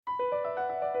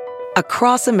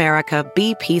Across America,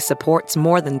 BP supports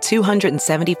more than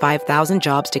 275,000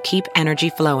 jobs to keep energy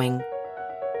flowing.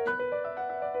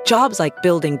 Jobs like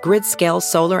building grid-scale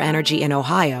solar energy in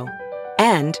Ohio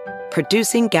and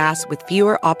producing gas with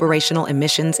fewer operational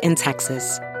emissions in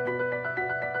Texas.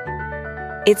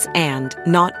 It's and,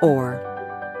 not or.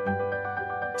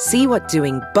 See what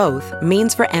doing both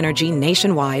means for energy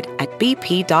nationwide at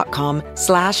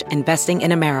bp.com/investing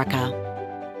in America.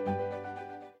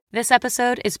 This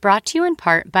episode is brought to you in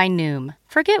part by Noom.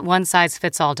 Forget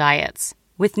one-size-fits-all diets.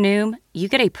 With Noom, you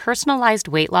get a personalized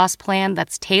weight loss plan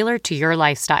that's tailored to your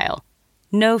lifestyle.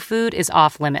 No food is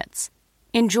off-limits.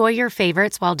 Enjoy your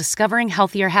favorites while discovering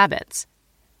healthier habits.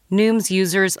 Noom's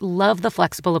users love the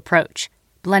flexible approach,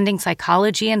 blending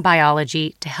psychology and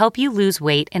biology to help you lose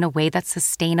weight in a way that's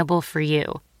sustainable for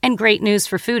you. And great news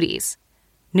for foodies.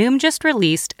 Noom just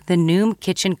released the Noom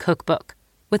Kitchen Cookbook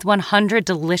with 100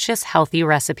 delicious, healthy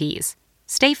recipes.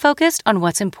 Stay focused on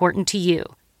what's important to you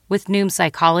with Noom's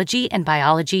psychology and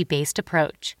biology-based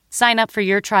approach. Sign up for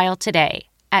your trial today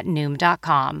at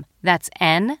Noom.com. That's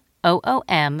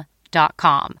NOOM.com.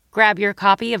 Grab your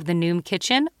copy of the Noom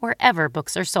Kitchen wherever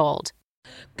books are sold.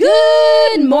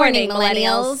 Good morning,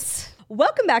 millennials.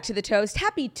 Welcome back to The Toast.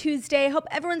 Happy Tuesday. Hope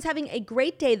everyone's having a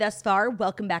great day thus far.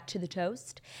 Welcome back to The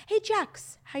Toast. Hey,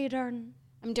 Jax, how you doing?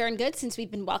 I'm doing good since we've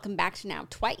been welcomed back to now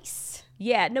twice.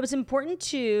 Yeah, no, it's important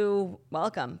to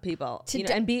welcome people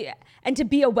and be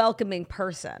a welcoming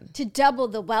person. To double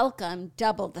the welcome,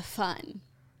 double the fun.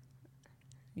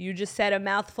 You just said a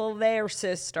mouthful there,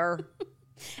 sister.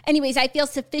 Anyways, I feel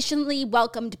sufficiently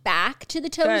welcomed back to The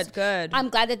Toast. Good. I'm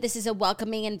glad that this is a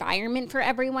welcoming environment for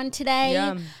everyone today.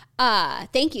 Yeah.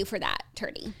 Thank you for that,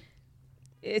 Turdy.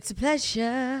 It's a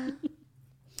pleasure.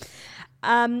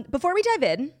 Before we dive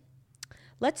in,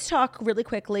 let's talk really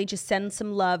quickly, just send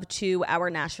some love to our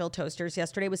Nashville Toasters.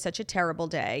 Yesterday was such a terrible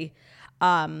day.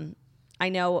 I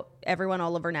know everyone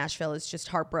all over Nashville is just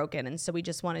heartbroken, and so we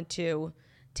just wanted to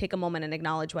take a moment and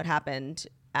acknowledge what happened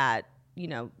at,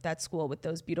 that school with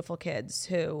those beautiful kids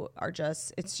who are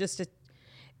just, it was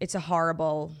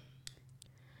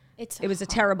a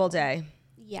terrible day.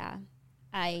 Yeah.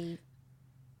 I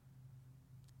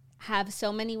have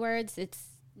so many words. It's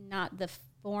not the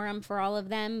forum for all of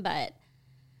them, but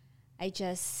I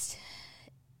just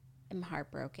am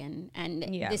heartbroken. And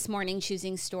this morning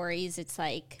choosing stories, it's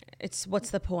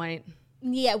what's the point?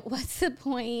 Yeah, what's the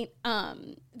point?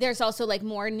 There's also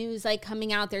more news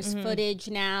coming out. There's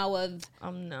footage now of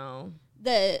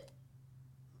the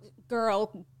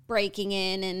girl breaking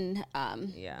in and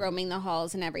roaming the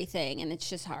halls and everything, and it's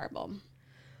just horrible.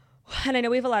 And I know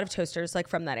we have a lot of toasters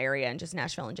from that area and just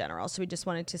Nashville in general, so we just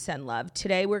wanted to send love.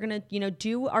 Today we're going to,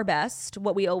 do our best,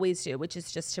 what we always do, which is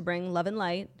just to bring love and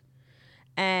light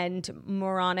and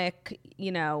moronic,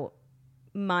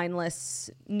 mindless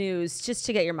news just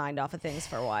to get your mind off of things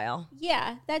for a while.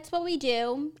 Yeah, that's what we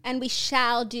do, and we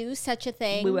shall do such a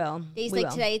thing. We will. Days like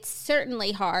today, it's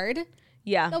certainly hard.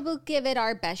 Yeah. So we'll give it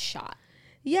our best shot.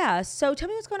 Yeah, so tell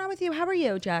me what's going on with you. How are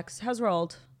you, Jax? How's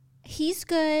Roald? He's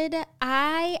good.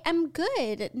 I am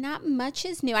good. Not much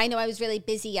is new. I know I was really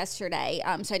busy yesterday,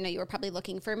 so I know you were probably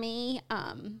looking for me,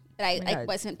 but I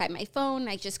wasn't by my phone.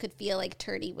 I just could feel like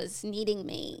Turdy was needing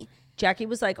me. Jackie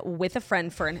was with a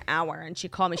friend for an hour, and she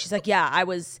called me. She's like, "Yeah, I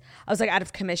was out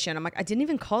of commission." I'm like, "I didn't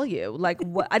even call you.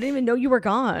 What? I didn't even know you were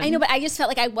gone." I know, but I just felt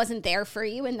like I wasn't there for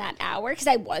you in that hour because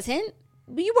I wasn't.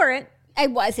 But you weren't. I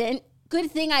wasn't.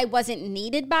 Good thing I wasn't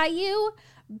needed by you,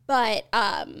 but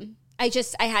I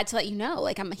had to let you know,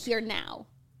 I'm here now.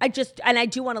 I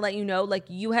do want to let you know,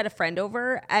 you had a friend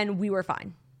over and we were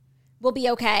fine. We'll be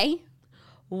okay.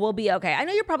 We'll be okay. I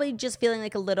know you're probably just feeling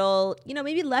a little,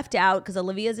 maybe left out because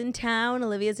Olivia's in town.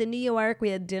 Olivia's in New York.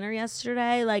 We had dinner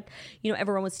yesterday.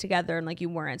 Everyone was together and you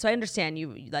weren't. So I understand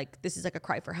you, this is a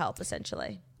cry for help,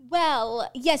 essentially. Well,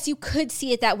 yes, you could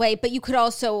see it that way, but you could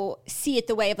also see it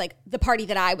the way of the party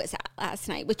that I was at last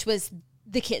night, which was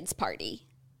the kids' party.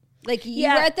 You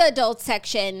were at the adult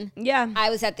section. Yeah. I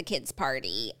was at the kids'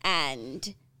 party,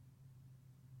 and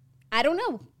I don't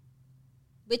know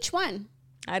which one.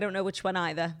 I don't know which one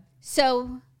either.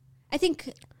 So I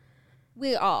think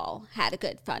we all had a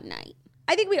good, fun night.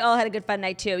 I think we all had a good, fun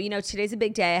night, too. Today's a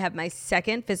big day. I have my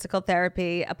second physical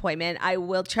therapy appointment. I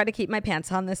will try to keep my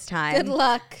pants on this time. Good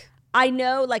luck. I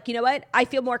know, you know what? I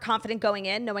feel more confident going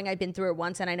in, knowing I've been through it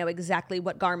once, and I know exactly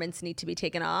what garments need to be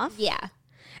taken off. Yeah.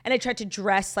 And I tried to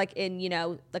dress in,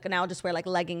 now I'll just wear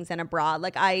leggings and a bra.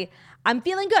 I'm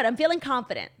feeling good. I'm feeling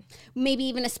confident. Maybe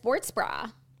even a sports bra.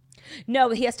 No,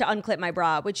 he has to unclip my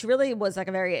bra, which really was a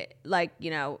very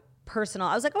personal.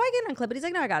 I was like, oh, I can unclip it. He's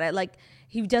like, no, I got it.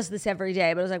 He does this every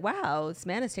day. But I was like, wow, this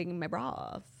man is taking my bra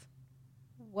off.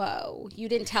 Whoa, you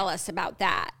didn't tell us about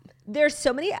that. There's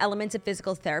so many elements of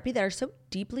physical therapy that are so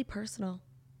deeply personal.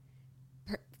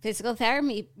 Physical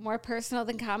therapy, more personal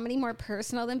than comedy, more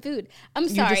personal than food. I'm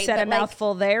sorry. You just said a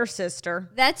mouthful there, sister.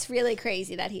 That's really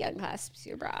crazy that he unclasps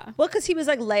your bra. Well, because he was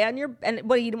like, lay on your, and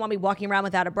what, he didn't want me walking around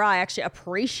without a bra. I actually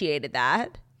appreciated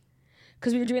that.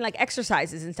 Because we were doing like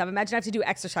exercises and stuff. Imagine I have to do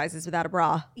exercises without a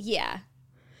bra. Yeah.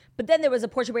 But then there was a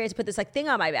portion where he had to put this like thing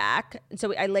on my back. And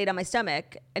so I laid on my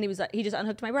stomach and he was like, he just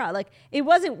unhooked my bra. Like, it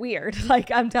wasn't weird.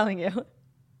 Like, I'm telling you.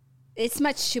 It's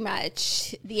much too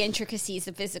much, the intricacies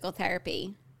of physical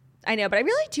therapy. I know, but I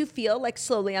really do feel like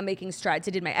slowly I'm making strides.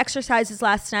 I did my exercises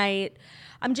last night.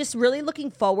 I'm just really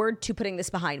looking forward to putting this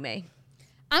behind me.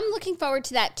 I'm looking forward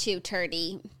to that too,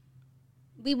 Turdy.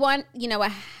 We want, a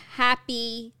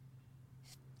happy,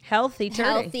 healthy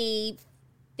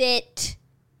fit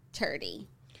Turdy.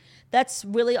 That's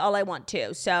really all I want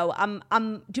too. So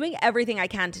I'm doing everything I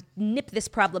can to nip this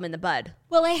problem in the bud.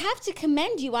 Well, I have to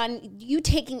commend you on you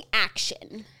taking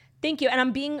action. Thank you. And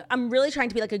I'm really trying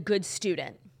to be like a good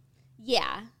student.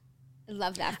 Yeah. I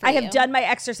love that for you. I have done my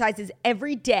exercises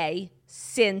every day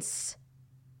since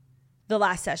the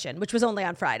last session, which was only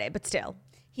on Friday, but still.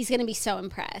 He's going to be so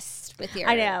impressed with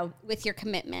your with your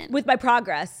commitment. With my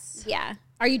progress. Yeah.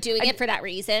 Are you doing it for that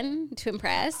reason? To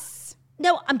impress?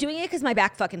 No, I'm doing it because my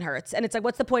back fucking hurts. And it's like,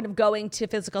 what's the point of going to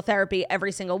physical therapy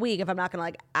every single week if I'm not going to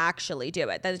like actually do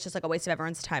it? That is just like a waste of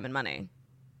everyone's time and money.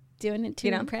 Doing it to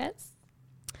impress?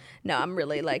 No, I'm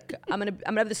really like, I'm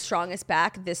gonna have the strongest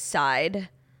back this side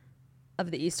of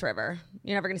the East River.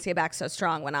 You're never gonna see a back so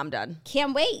strong when I'm done.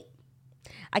 Can't wait.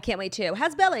 I can't wait too.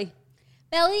 How's Belly?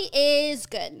 Belly is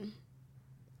good.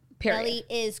 Period. Belly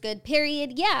is good.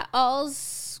 Period. Yeah,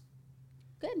 all's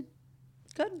good.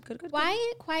 Good.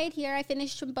 Quiet here. I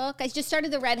finished a book. I just started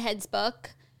the Redheads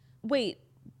book. Wait,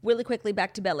 really quickly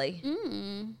back to Belly.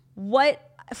 What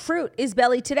fruit is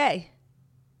Belly today?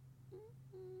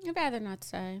 I'd rather not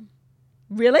say.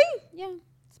 Really? Yeah,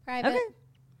 it's private. Okay.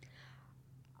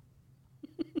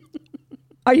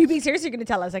 Are you being serious? Or you're going to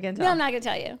tell us? I can tell. No, I'm not going to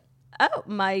tell you. Oh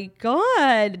my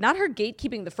God. Not her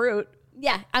gatekeeping the fruit.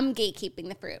 Yeah, I'm gatekeeping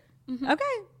the fruit. Mm-hmm. Okay.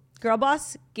 Girl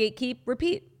boss, gatekeep,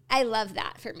 repeat. I love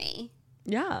that for me.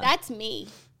 Yeah. That's me,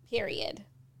 period.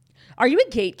 Are you a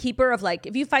gatekeeper of like,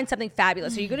 if you find something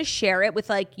fabulous, are you going to share it with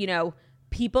like,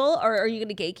 people, or are you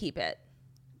going to gatekeep it?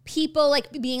 People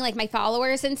like being like my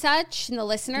followers and such and the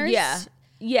listeners.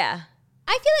 Yeah.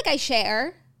 I feel like I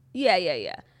share. Yeah.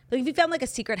 Like if you found like a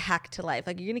secret hack to life,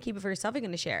 like you're going to keep it for yourself, you're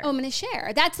going to share. Oh, I'm going to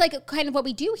share. That's like kind of what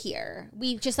we do here.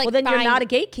 We just like, well, then you're not a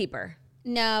gatekeeper.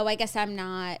 No, I guess I'm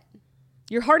not.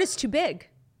 Your heart is too big.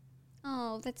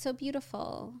 Oh, that's so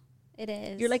beautiful. It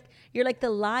is. You're like the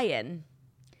lion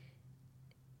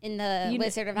in the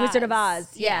Wizard of Oz. Wizard of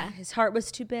Oz. Yeah. His heart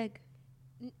was too big.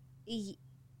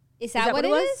 Is that what it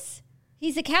is?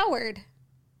 He's a coward.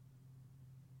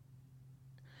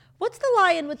 What's the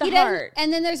lion with the heart?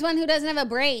 And then there's one who doesn't have a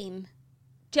brain.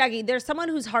 Jackie, there's someone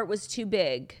whose heart was too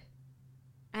big.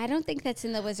 I don't think that's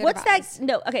in the Wizard of Oz. What's that?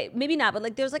 No, okay, maybe not. But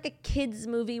like, there's like a kids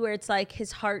movie where it's like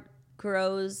his heart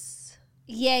grows.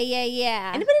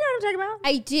 Yeah. Anybody know what I'm talking about?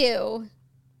 I do.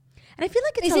 And I feel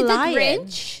like it's Is a it lion. the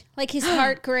Grinch? Like his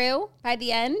heart grew by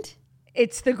the end?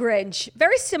 It's the Grinch.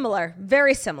 Very similar.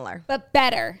 But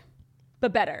better.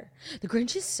 But better. The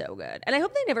Grinch is so good. And I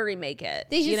hope they never remake it.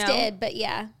 They just did, but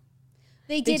yeah.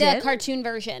 They did a cartoon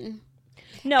version.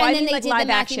 No, and I then mean they like did live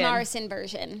the action. Matthew Morrison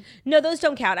version. No, those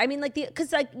don't count. I mean like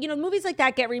because like, movies like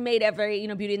that get remade every,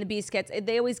 Beauty and the Beast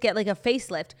they always get like a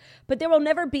facelift. But there will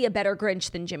never be a better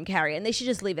Grinch than Jim Carrey. And they should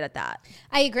just leave it at that.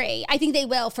 I agree. I think they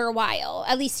will for a while.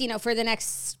 At least, for the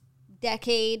next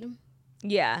decade.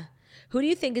 Yeah. Who do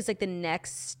you think is like the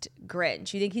next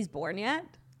Grinch? You think he's born yet?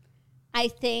 I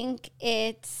think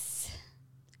it's...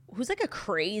 Who's like a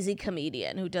crazy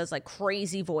comedian who does like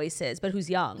crazy voices, but who's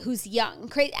young?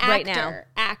 Right now.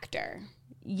 Actor.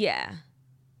 Yeah.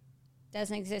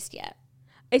 Doesn't exist yet.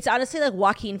 It's honestly like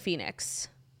Joaquin Phoenix.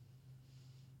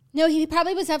 No, he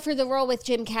probably was up for the role with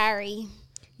Jim Carrey.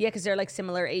 Yeah, because they're like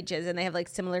similar ages and they have like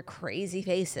similar crazy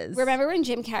faces. Remember when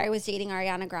Jim Carrey was dating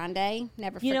Ariana Grande?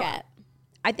 Never forget.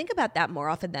 I think about that more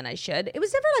often than I should. It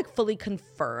was never like fully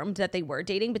confirmed that they were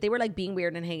dating, but they were like being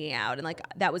weird and hanging out, and like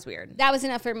that was weird. That was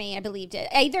enough for me. I believed it.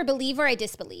 I either believe or I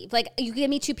disbelieve. Like you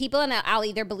give me two people and I'll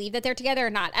either believe that they're together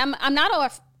or not. I'm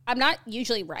not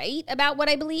usually right about what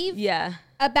I believe. Yeah.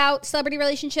 About celebrity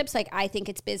relationships. Like I think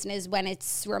it's business when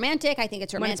it's romantic. I think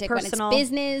it's romantic when it's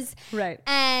business. Right.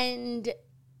 And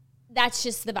that's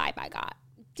just the vibe I got.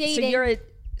 Dating.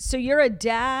 So you're a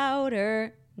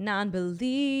doubter.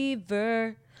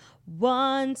 Non-believer,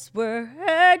 once were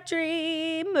her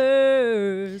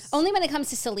dreamers. news. Only when it comes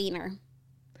to Selena.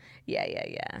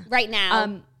 Yeah. Right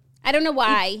now. I don't know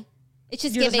why. It's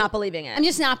just you're just not believing it. I'm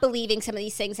just not believing some of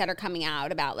these things that are coming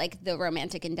out about like the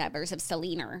romantic endeavors of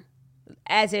Selena.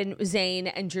 As in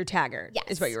Zayn and Drew Taggart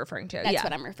is what you're referring to. That's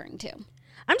what I'm referring to.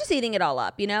 I'm just eating it all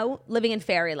up, living in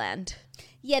fairyland.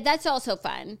 Yeah, that's also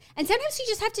fun. And sometimes you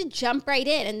just have to jump right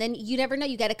in, and then you never know.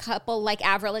 You get a couple like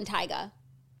Avril and Tyga.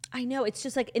 I know. It's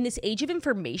just like in this age of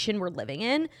information we're living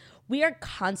in, we are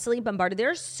constantly bombarded. There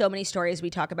are so many stories we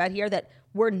talk about here that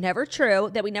were never true,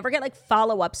 that we never get like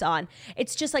follow-ups on.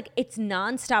 It's just like it's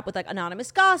nonstop with like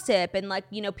anonymous gossip and like,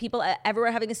 people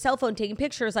everywhere having a cell phone taking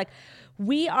pictures. Like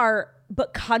we are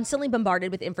but constantly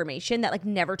bombarded with information that like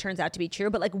never turns out to be true.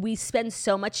 But like we spend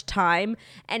so much time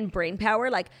and brain power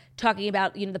like talking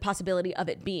about, the possibility of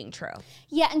it being true.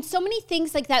 Yeah. And so many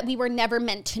things like that we were never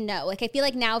meant to know. Like I feel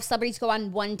like now if celebrities go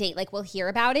on one date, like we'll hear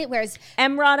about it. Whereas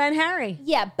Emrata and Harry.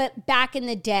 Yeah. But back in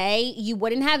the day, you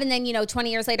wouldn't have. And then,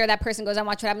 20 years later, that person goes on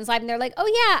Watch What Happens Live and they're like, oh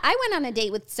yeah, I went on a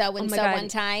date with so-and-so one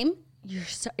time.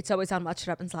 It's always on Watch What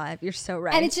Happens Live. You're so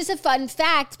right. And it's just a fun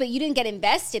fact, but you didn't get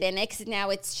invested in it because now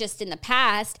it's just in the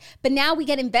past. But now we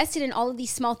get invested in all of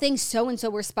these small things. So-and-so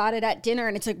were spotted at dinner.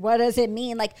 And it's like, what does it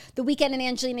mean? Like The Weeknd and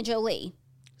Angelina Jolie.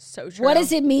 So true. What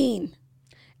does it mean?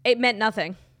 It meant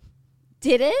nothing.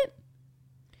 Did it?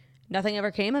 Nothing ever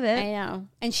came of it. I know.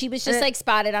 And she was just like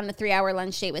spotted on a 3-hour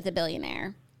lunch date with a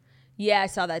billionaire. Yeah, I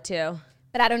saw that too.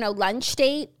 But I don't know, lunch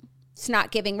date? It's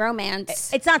not giving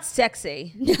romance. It's not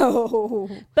sexy. No.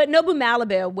 But Nobu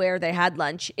Malibu, where they had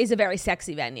lunch, is a very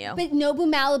sexy venue. But Nobu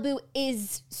Malibu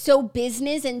is so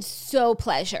business and so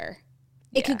pleasure.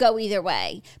 It could go either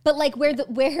way. But like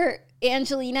where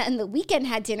Angelina and The Weeknd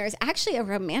had dinner is actually a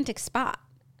romantic spot.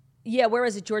 Yeah, where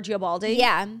was it? Giorgio Baldi?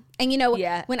 Yeah.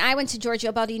 And when I went to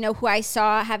Giorgio Baldi, who I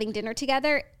saw having dinner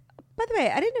together? By the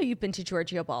way, I didn't know you've been to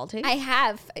Giorgio Baldi. I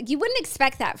have. You wouldn't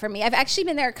expect that from me. I've actually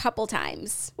been there a couple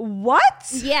times.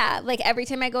 What? Yeah, like every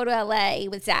time I go to LA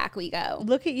with Zach, we go.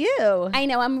 Look at you. I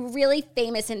know, I'm really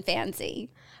famous and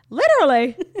fancy.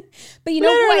 Literally. But who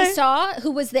I saw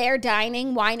who was there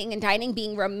dining, whining and dining,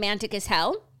 being romantic as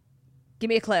hell? Give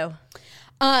me a clue.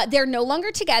 They're no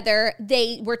longer together.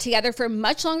 They were together for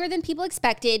much longer than people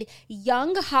expected.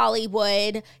 Young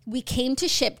Hollywood. We came to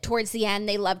ship towards the end.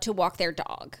 They love to walk their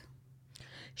dog.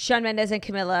 Shawn Mendes and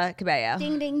Camila Cabello.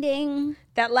 Ding, ding, ding.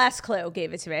 That last clue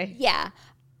gave it to me. Yeah.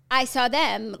 I saw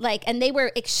them, and they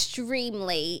were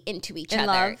extremely into each other.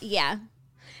 Love? Yeah.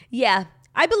 Yeah.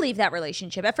 I believe that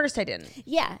relationship. At first, I didn't.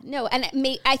 Yeah. No. And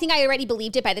I think I already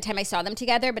believed it by the time I saw them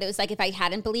together, but it was like if I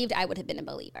hadn't believed, I would have been a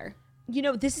believer.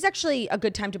 This is actually a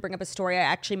good time to bring up a story I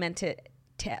actually meant to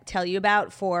tell you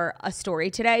about for a story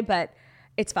today, but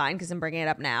it's fine because I'm bringing it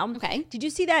up now. Okay. Did you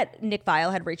see that Nick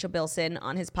Viall had Rachel Bilson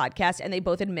on his podcast and they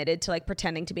both admitted to like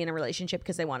pretending to be in a relationship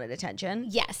because they wanted attention?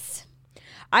 Yes.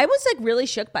 I was like really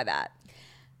shook by that.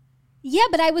 Yeah,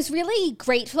 but I was really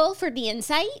grateful for the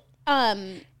insight.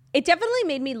 It definitely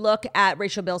made me look at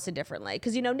Rachel Bilson differently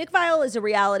because, Nick Viall is a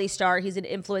reality star. He's an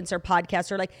influencer,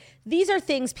 podcaster. Like, these are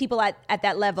things people at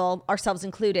that level, ourselves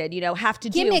included, have to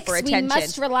do for attention. We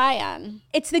must rely on.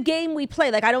 It's the game we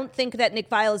play. Like, I don't think that Nick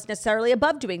Viall is necessarily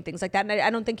above doing things like that, and I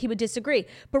don't think he would disagree.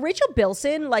 But Rachel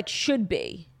Bilson, should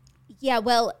be. Yeah,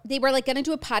 well, they were, going to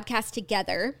do a podcast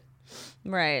together.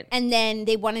 Right. And then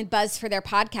they wanted buzz for their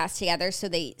podcast together, so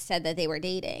they said that they were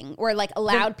dating or,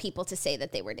 allowed people to say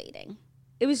that they were dating.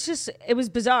 It was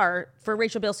bizarre for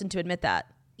Rachel Bilson to admit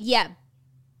that. Yeah.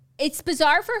 It's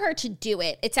bizarre for her to do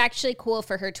it. It's actually cool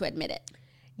for her to admit it.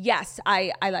 Yes,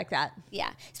 I like that.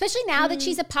 Yeah. Especially now that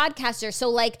she's a podcaster.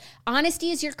 So, honesty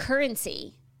is your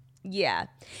currency. Yeah.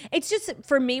 It's just,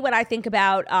 for me, when I think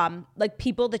about,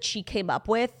 people that she came up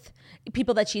with,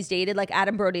 people that she's dated, like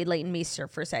Adam Brody, Leighton Meester,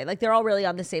 for say. They're all really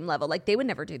on the same level. They would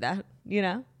never do that,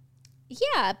 Yeah,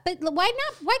 but why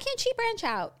not? Why can't she branch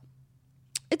out?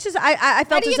 It's just I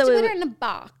felt as though Why do you have to put her in a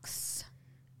box?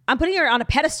 I'm putting her on a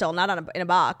pedestal, not in a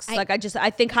box. I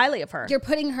think highly of her. You're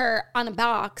putting her on a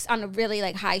box on a really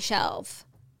high shelf,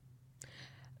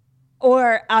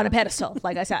 or on a pedestal,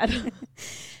 like I said.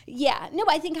 Yeah, no,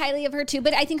 I think highly of her too.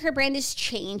 But I think her brand is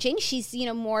changing. She's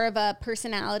more of a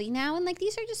personality now, and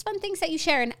these are just fun things that you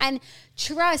share. And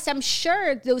trust, I'm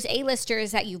sure those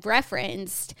A-listers that you've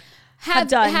referenced have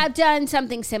done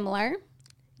something similar.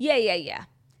 Yeah.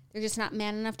 They're just not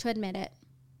man enough to admit it.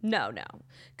 No.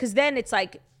 Because then it's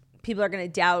people are going to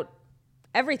doubt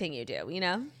everything you do,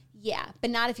 Yeah, but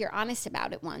not if you're honest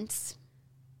about it once.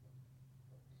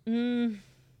 I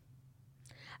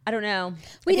don't know.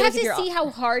 We'd have to see how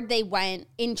hard they went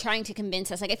in trying to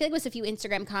convince us. I feel like it was a few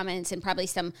Instagram comments and probably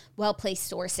some well-placed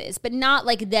sources, but not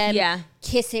them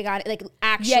kissing on it,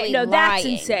 actually lying. That's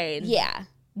insane. Yeah.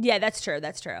 Yeah, that's true.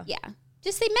 That's true. Yeah.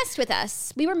 Just they messed with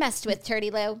us. We were messed with,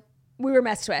 Turdy Lou. We were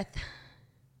messed with.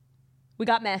 We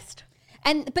got messed.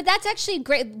 But that's actually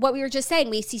great. What we were just saying,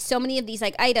 we see so many of these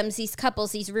like items, these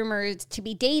couples, these rumors to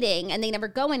be dating, and they never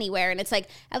go anywhere. And it's like,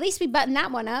 at least we buttoned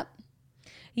that one up.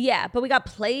 Yeah, but we got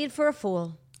played for a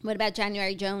fool. What about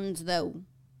January Jones, though?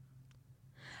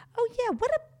 Oh, yeah.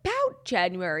 What about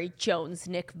January Jones,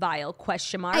 Nick Viall, ?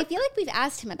 I feel like we've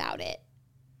asked him about it.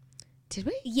 Did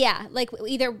we? Yeah, like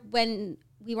either when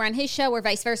we were on his show or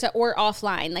vice versa or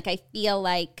offline. Like I feel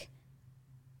like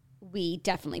we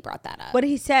definitely brought that up. What did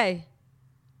he say?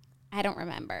 I don't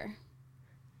remember.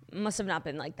 Must have not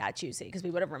been like that juicy because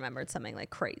we would have remembered something like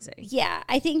crazy. Yeah,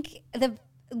 I think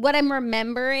what I'm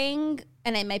remembering,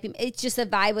 and it's just the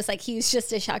vibe was like he was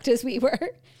just as shocked as we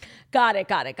were. Got it.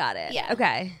 Yeah.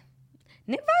 Okay.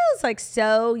 Nick Viall's like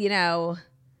so,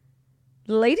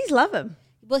 ladies love him.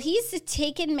 Well, he's a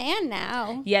taken man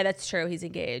now. Yeah, that's true. He's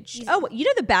engaged.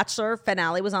 The Bachelor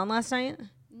finale was on last night?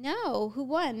 No, who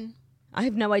won? I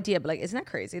have no idea, but like, isn't that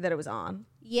crazy that it was on?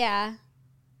 Yeah,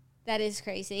 that is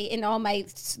crazy. In all my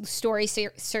story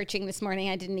searching this morning,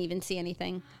 I didn't even see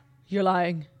anything. You're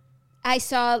lying. I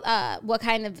saw what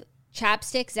kind of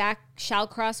chapstick Zach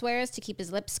Shallcross wears to keep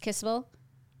his lips kissable.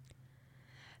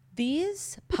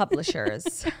 These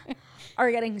publishers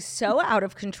are getting so out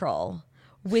of control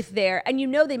with and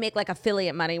they make like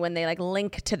affiliate money when they like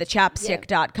link to the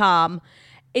chapstick.com. Yeah.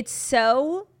 It's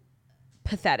so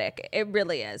pathetic. It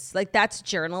really is. Like that's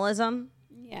journalism.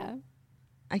 Yeah.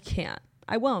 I can't.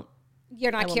 I won't.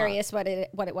 You're not curious what it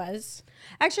was?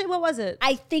 Actually, what was it?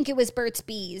 I think it was Burt's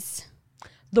Bees.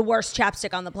 The worst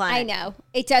chapstick on the planet. I know.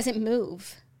 It doesn't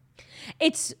move.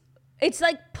 It's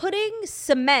like putting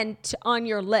cement on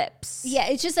your lips. Yeah,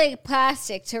 it's just like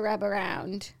plastic to rub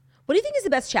around. What do you think is the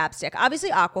best chapstick?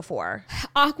 Obviously, Aquaphor.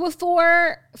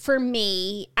 Aquaphor, for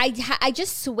me, I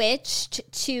just switched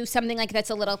to something like that's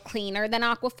a little cleaner than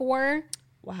Aquaphor.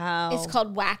 Wow. It's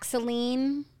called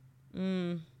Waxaline.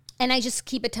 And I just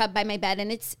keep a tub by my bed,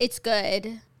 and it's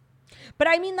good. But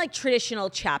I mean like traditional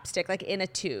chapstick, like in a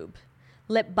tube.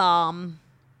 Lip balm.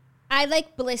 I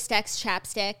like Blistex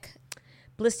chapstick.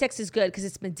 Blistex is good because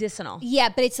it's medicinal. Yeah,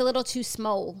 but it's a little too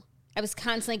small. I was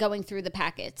constantly going through the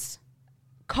packets.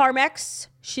 Carmex,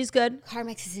 she's good.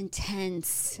 Carmex is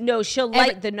intense. No, she'll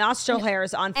light the nostril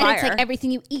hairs on fire. And it's like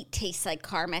everything you eat tastes like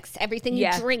Carmex. Everything you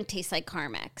drink tastes like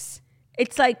Carmex.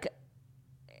 It's like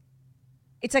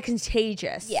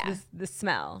contagious. Yeah. The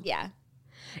smell. Yeah.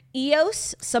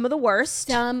 EOS, some of the worst.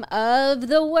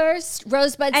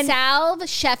 Rosebud salve,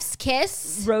 chef's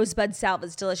kiss. Rosebud salve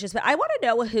is delicious. But I want to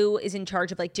know who is in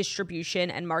charge of like distribution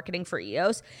and marketing for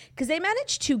EOS, because they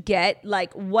managed to get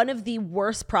like one of the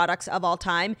worst products of all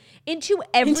time into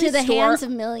the hands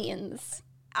of millions.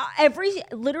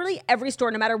 Literally every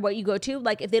store, no matter what you go to,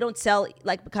 like if they don't sell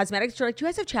like cosmetics, you're like, do you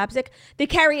guys have chapstick? They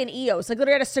carry an EOS, like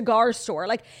literally at a cigar store.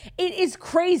 Like it is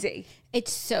crazy.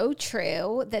 It's so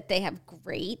true that they have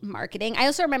great marketing. I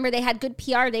also remember they had good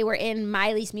PR. They were in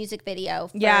Miley's music video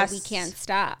for We Can't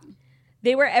Stop.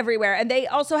 They were everywhere. And they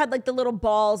also had like the little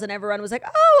balls and everyone was like,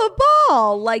 oh, a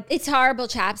ball. Like it's horrible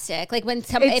chapstick. Like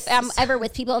if I'm ever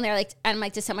with people and they're like, I'm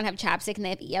like, does someone have chapstick? And they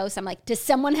have EOS. I'm like, does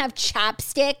someone have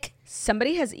chapstick?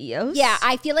 Somebody has EOS? Yeah,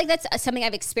 I feel like that's something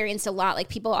I've experienced a lot. Like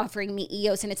people offering me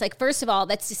EOS, and it's like, first of all,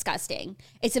 that's disgusting.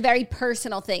 It's a very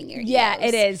personal thing. Yeah, EOS.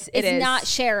 it is. It's not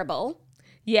shareable.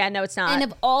 Yeah, no, it's not. And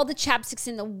of all the chapsticks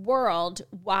in the world,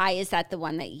 why is that the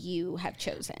one that you have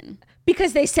chosen?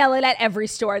 Because they sell it at every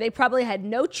store. They probably had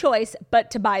no choice but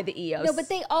to buy the EOS. No, but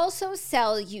they also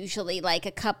sell usually like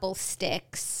a couple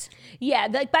sticks. Yeah,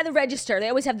 like by the register. They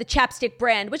always have the Chapstick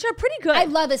brand, which are pretty good. I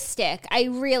love a stick. I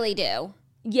really do.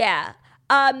 Yeah.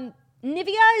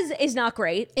 Nivea is not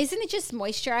great. Isn't it just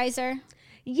moisturizer?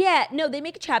 Yeah. No, they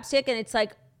make a chapstick and it's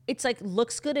like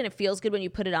looks good and it feels good when you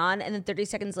put it on. And then 30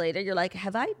 seconds later, you're like,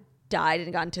 have I died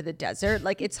and gone to the desert?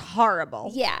 Like it's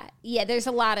horrible. Yeah. Yeah. There's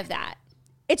a lot of that.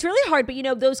 It's really hard.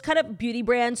 But those kind of beauty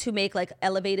brands who make like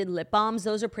elevated lip balms,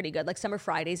 those are pretty good. Like Summer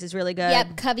Fridays is really good.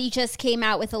 Yep. Covey just came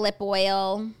out with a lip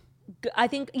oil. I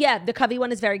think, the Covey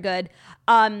one is very good.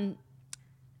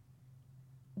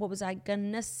 What was I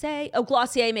gonna say? Oh,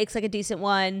 Glossier makes like a decent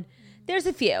one. There's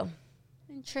a few.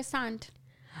 Interessant.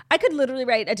 I could literally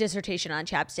write a dissertation on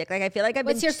chapstick. Like I feel like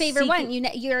What's your favorite one?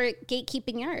 You're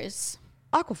gatekeeping yours.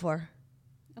 Aquaphor.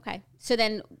 Okay. So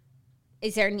then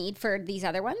is there a need for these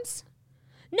other ones?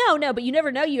 No, but you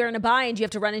never know. You're in a bind. You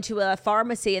have to run into a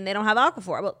pharmacy and they don't have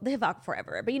Aquaphor. Well, they have Aquaphor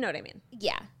everywhere, but you know what I mean.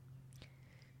 Yeah.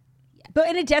 But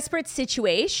in a desperate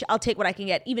situation, I'll take what I can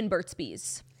get, even Burt's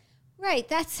Bees. Right.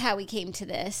 That's how we came to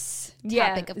this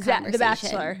topic of conversation. The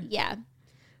Bachelor. Yeah.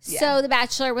 Yeah. So The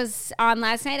Bachelor was on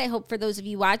last night. I hope for those of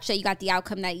you who watched that you got the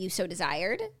outcome that you so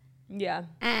desired. Yeah.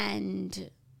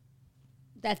 And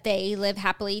that they live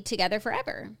happily together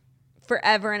forever.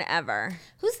 Forever and ever.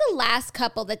 Who's the last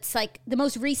couple that's like the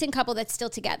most recent couple that's still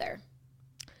together?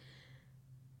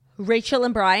 Rachel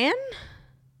and Brian?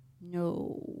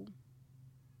 No.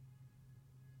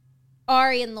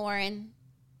 Ari and Lauren.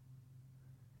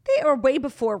 They are way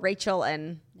before Rachel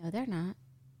and... No, they're not.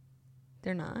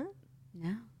 They're not?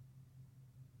 No.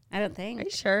 I don't think. Are you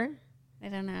sure? I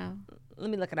don't know. Let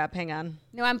me look it up. Hang on.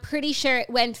 No, I'm pretty sure it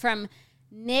went from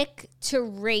Nick to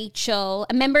Rachel.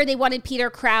 Remember, they wanted Peter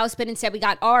Krause, but instead we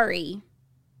got Ari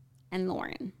and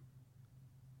Lauren.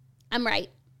 I'm right.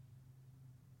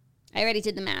 I already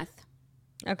did the math.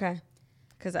 Okay.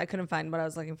 Because I couldn't find what I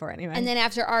was looking for anyway. And then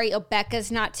after Ari,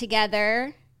 Becca's not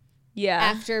together. Yeah.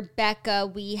 After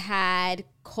Becca, we had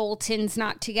Colton's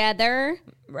not together.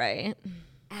 Right.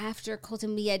 After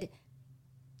Colton, we had...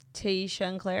 Taisha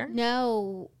and Claire?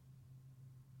 No.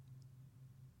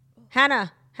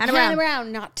 Hannah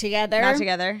Brown, not together. Not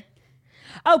together.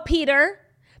 Oh, Peter.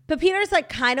 But Peter's like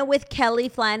kind of with Kelly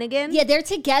Flanagan. Yeah, they're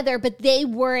together, but they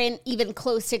weren't even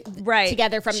close to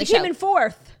together from the show. She came in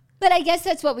fourth. But I guess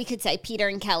that's what we could say, Peter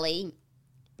and Kelly.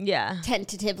 Yeah.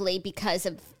 Tentatively because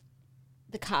of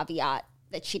the caveat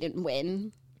that she didn't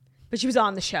win. But she was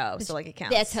on the show, so like it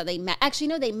counts. That's how they met. Actually,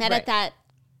 no, they met at that,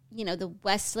 the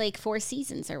Westlake Four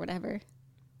Seasons or whatever.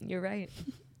 You're right.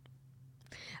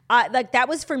 Like that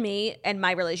was for me and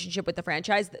my relationship with the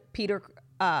franchise. Peter,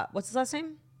 what's his last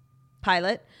name?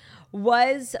 Pilot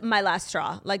was my last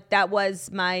straw. Like that was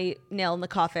my nail in the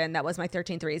coffin. That was my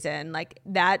 13th reason. Like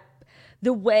that,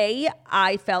 the way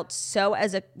I felt so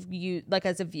as a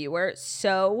viewer,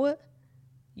 so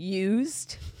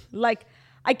used. Like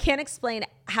I can't explain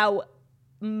how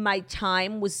my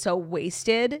time was so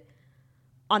wasted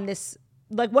on this.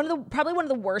 Like probably one of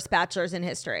the worst bachelors in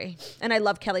history. And I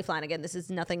love Kelly Flanagan. This is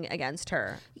nothing against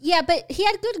her. Yeah, but he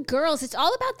had good girls. It's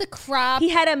all about the crop. He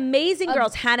had amazing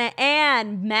girls. Hannah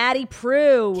Ann, Maddie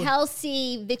Prue.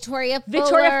 Kelsey, Victoria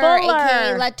Fuller.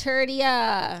 A.K.A.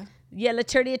 LaTurdia. Yeah,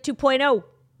 LaTurdia 2.0.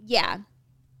 Yeah.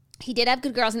 He did have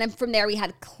good girls. And then from there we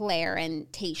had Claire and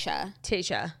Taisha.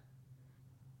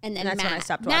 And then that's Matt. when I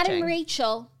stopped watching. Matt and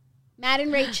Rachel. Matt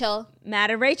and Rachel.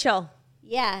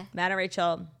 Yeah. Matt and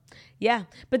Rachel. Yeah,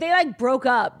 but they like broke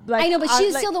up. Like, I know, but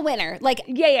she's still the winner. Like,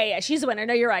 yeah. She's the winner.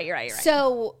 No, you're right.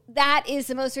 So that is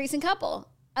the most recent couple.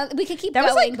 We could keep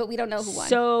going, but we don't know who won.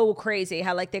 So crazy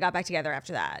how like they got back together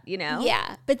after that.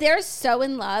 Yeah, but they're so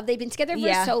in love. They've been together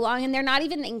for so long, and they're not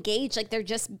even engaged. Like they're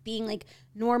just being like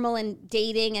normal and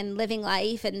dating and living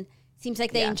life, and seems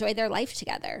like they enjoy their life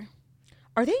together.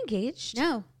 Are they engaged?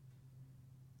 No,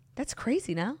 that's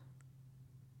crazy. No.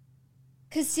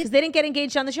 Because they didn't get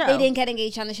engaged on the show. They didn't get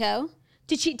engaged on the show.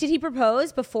 Did he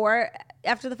propose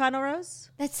after the final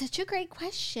rose? That's such a great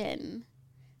question.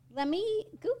 Let me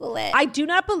Google it. I do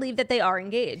not believe that they are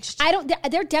engaged.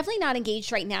 They're definitely not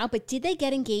engaged right now, but did they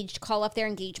get engaged, call off their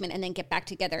engagement, and then get back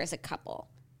together as a couple?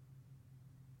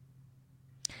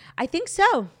 I think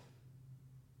so.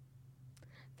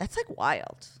 That's like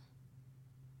wild.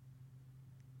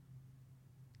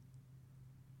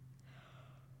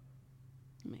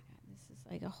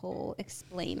 Like a whole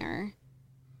explainer.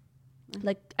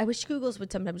 Like, I wish Google's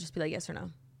would sometimes just be like, yes or no.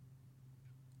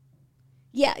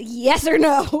 Yeah, yes or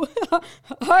no.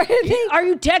 Are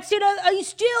you texting? Are you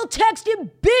still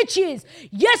texting bitches?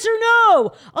 Yes or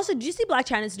no? Also, did you see Blac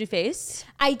Chyna's new face?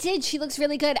 I did. She looks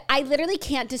really good. I literally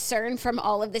can't discern from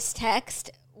all of this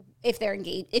text if they're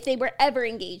engaged, if they were ever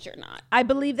engaged or not. I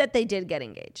believe that they did get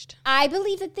engaged. I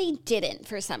believe that they didn't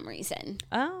for some reason.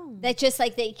 Oh. That just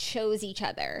like they chose each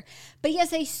other. But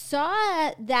yes, I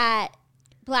saw that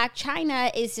Blac Chyna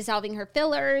is dissolving her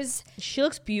fillers. She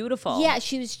looks beautiful. Yeah,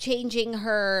 she was changing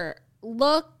her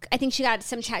look. I think she got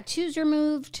some tattoos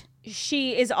removed.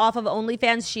 She is off of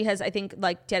OnlyFans. She has, I think,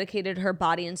 like dedicated her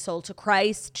body and soul to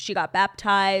Christ. She got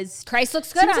baptized. Christ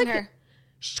looks good on her.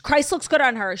 Christ looks good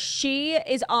on her. She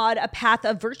is on a path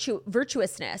of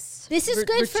virtuousness. This is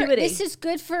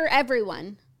good for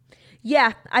everyone.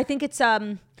 Yeah, I think it's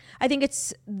a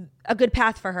good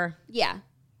path for her. Yeah.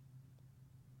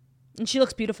 And she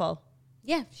looks beautiful.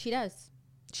 Yeah, she does.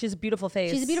 She has a beautiful face.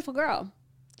 She's a beautiful girl.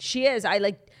 She is.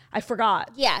 I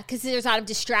forgot. Yeah, because there's a lot of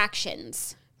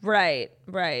distractions. Right.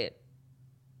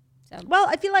 So. Well,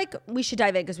 I feel like we should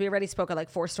dive in because we already spoke of like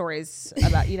 4 stories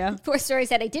about, 4 stories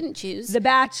that I didn't choose. The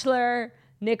Bachelor,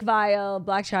 Nick Viall,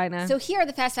 Blac Chyna. So here are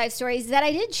the fast 5 stories that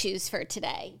I did choose for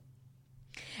today.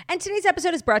 And today's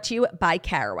episode is brought to you by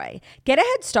Caraway. Get a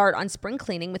head start on spring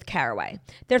cleaning with Caraway.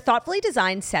 Their thoughtfully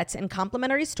designed sets and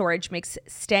complimentary storage makes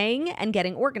staying and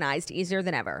getting organized easier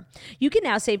than ever. You can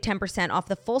now save 10% off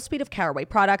the full suite of Caraway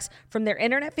products, from their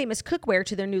internet-famous cookware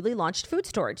to their newly launched food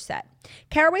storage set.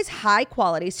 Caraway's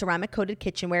high-quality ceramic-coated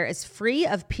kitchenware is free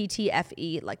of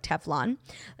PTFE, like Teflon.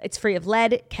 It's free of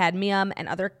lead, cadmium, and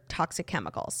other toxic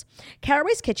chemicals.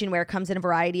 Caraway's kitchenware comes in a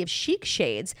variety of chic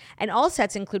shades, and all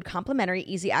sets include complimentary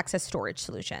easy-access storage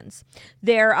solutions.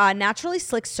 Their naturally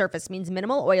slick surface means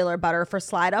minimal oil or butter for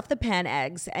slide-off-the-pan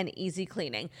eggs and easy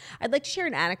cleaning. I'd like to share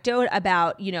an anecdote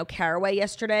about, Caraway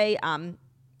yesterday,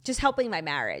 just helping my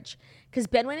marriage. Because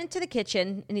Ben went into the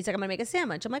kitchen and he's like, I'm going to make a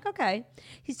sandwich. I'm like, okay.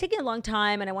 He's taking a long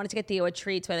time and I wanted to get Theo a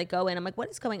treat. So I go in. I'm like, what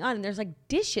is going on? And there's like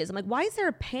dishes. I'm like, why is there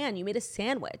a pan? You made a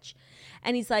sandwich.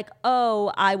 And he's like,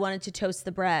 oh, I wanted to toast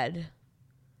the bread.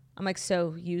 I'm like,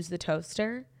 so use the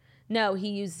toaster? No, he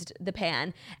used the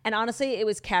pan. And honestly, it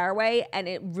was Caraway and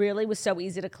it really was so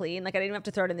easy to clean. Like I didn't even have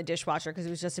to throw it in the dishwasher because it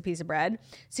was just a piece of bread.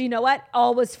 So you know what?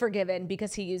 All was forgiven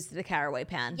because he used the Caraway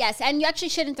pan. Yes, and you actually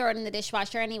shouldn't throw it in the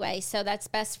dishwasher anyway, so that's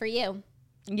best for you.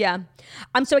 Yeah.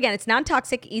 So again, it's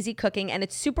non-toxic, easy cooking, and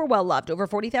it's super well loved. Over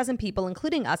 40,000 people,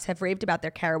 including us, have raved about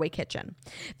their Caraway kitchen.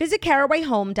 Visit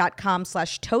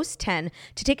carawayhome.com/toast10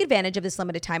 to take advantage of this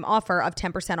limited time offer of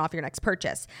 10% off your next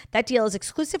purchase. That deal is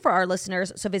exclusive for our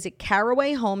listeners, so visit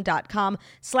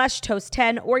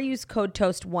carawayhome.com/toast10 or use code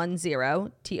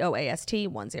TOAST10,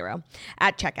 TOAST10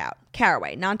 at checkout.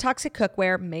 Caraway, non-toxic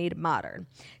cookware made modern.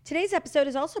 Today's episode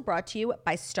is also brought to you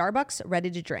by Starbucks Ready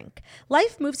to Drink.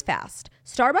 Life moves fast.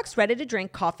 Starbucks Ready to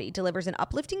Drink coffee delivers an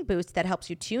uplifting boost that helps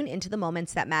you tune into the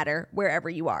moments that matter wherever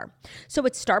you are. So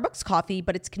it's Starbucks coffee,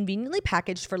 but it's conveniently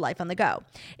packaged for life on the go.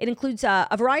 It includes a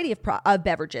variety of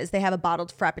beverages. They have a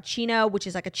bottled Frappuccino, which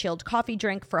is like a chilled coffee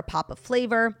drink for a pop of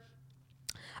flavor.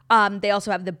 They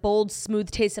also have the bold,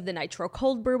 smooth taste of the Nitro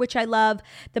Cold Brew, which I love.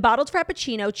 The bottled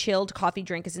Frappuccino chilled coffee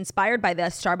drink is inspired by the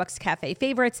Starbucks Cafe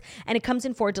favorites, and it comes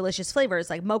in 4 delicious flavors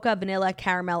like mocha, vanilla,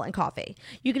 caramel, and coffee.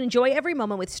 You can enjoy every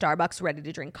moment with Starbucks Ready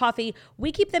to Drink coffee.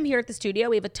 We keep them here at the studio.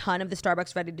 We have a ton of the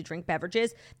Starbucks Ready to Drink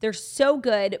beverages. They're so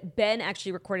good. Ben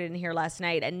actually recorded in here last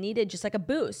night and needed just like a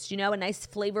boost, a nice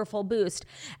flavorful boost.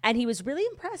 And he was really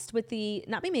impressed with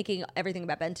not me making everything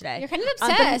about Ben today. You're kind of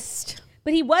obsessed.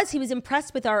 But he was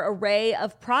impressed with our array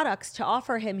of products to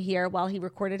offer him here while he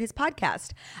recorded his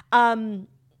podcast.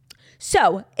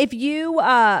 So if you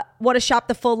want to shop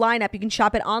the full lineup, you can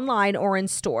shop it online or in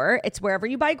store. It's wherever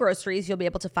you buy groceries. You'll be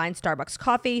able to find Starbucks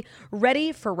coffee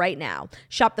ready for right now.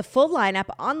 Shop the full lineup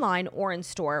online or in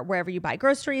store, wherever you buy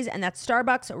groceries. And that's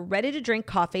Starbucks Ready to Drink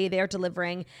coffee. They are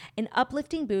delivering an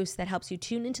uplifting boost that helps you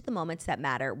tune into the moments that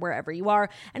matter wherever you are.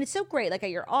 And it's so great, like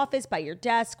at your office, by your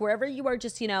desk, wherever you are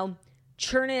just,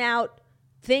 churning out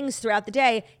things throughout the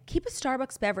day, keep a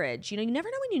Starbucks beverage. You never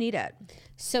know when you need it.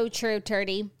 So true,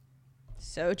 Turdy.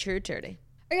 So true, Turdy.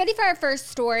 Are you ready for our first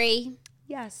story?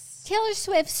 Yes. Taylor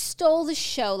Swift stole the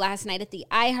show last night at the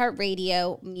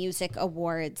iHeartRadio Music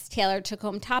Awards. Taylor took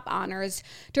home top honors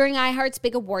during iHeart's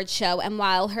big awards show, and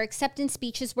while her acceptance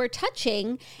speeches were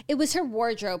touching, it was her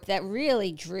wardrobe that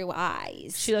really drew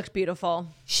eyes. She looked beautiful.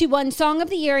 She won Song of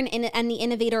the Year and the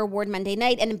Innovator Award Monday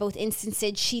night, and in both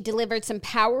instances, she delivered some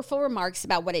powerful remarks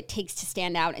about what it takes to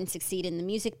stand out and succeed in the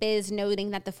music biz, noting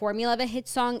that the formula of a hit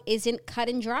song isn't cut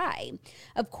and dry.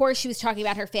 Of course, she was talking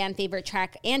about her fan favorite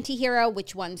track, Antihero,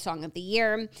 which won Song of the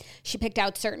Year. She picked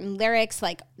out certain lyrics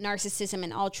like narcissism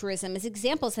and altruism as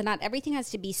examples that not everything has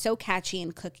to be so catchy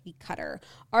and cookie cutter,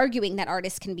 arguing that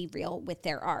artists can be real with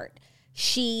their art.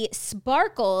 She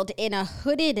sparkled in a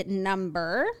hooded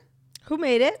number. Who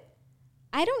made it?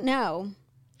 I don't know.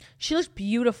 She looked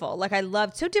beautiful. Like, I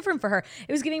loved, so different for her.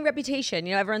 It was giving Reputation.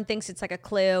 Everyone thinks it's like a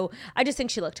clue. I just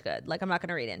think she looked good. Like, I'm not going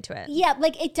to read into it. Yeah,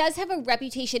 like it does have a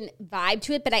Reputation vibe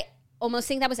to it, but I almost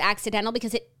think that was accidental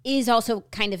because it is also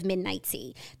kind of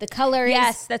midnight-y. The colors.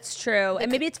 Yes, that's true.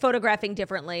 And maybe it's photographing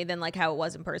differently than like how it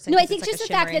was in person. No, I think just the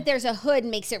fact that there's a hood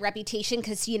makes it Reputation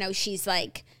because, she's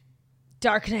like.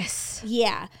 Darkness.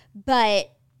 Yeah,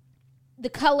 but the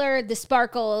color, the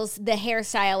sparkles, the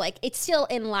hairstyle, like it's still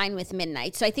in line with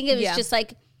Midnight. So I think it was just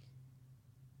like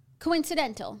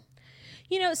coincidental.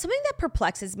 Something that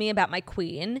perplexes me about my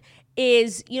queen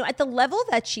is, at the level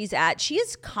that she's at, she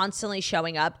is constantly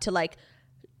showing up to like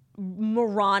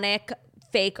moronic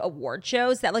fake award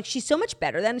shows that like she's so much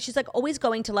better than. She's like always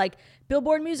going to like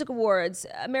Billboard Music Awards,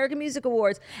 American Music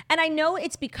Awards. And I know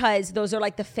it's because those are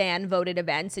like the fan voted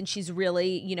events and she's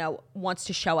really, wants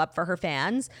to show up for her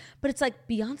fans. But it's like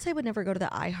Beyonce would never go to the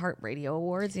iHeartRadio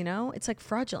Awards, It's like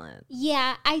fraudulent.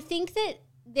 Yeah, I think that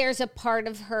there's a part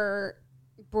of her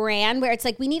brand where it's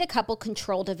like we need a couple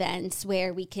controlled events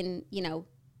where we can,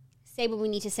 say what we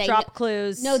need to say. Drop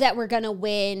clues. Know that we're going to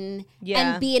win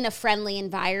and be in a friendly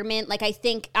environment. Like, I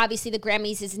think, obviously, the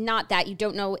Grammys is not that. You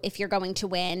don't know if you're going to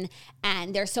win.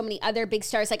 And there's so many other big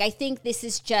stars. Like, I think this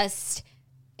is just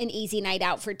an easy night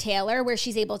out for Taylor where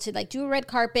she's able to, like, do a red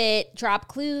carpet, drop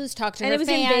clues, talk to her fans. And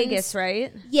it was in Vegas,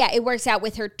 right? Yeah, it works out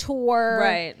with her tour.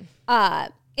 Right.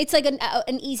 It's, like,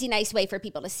 an easy, nice way for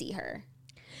people to see her.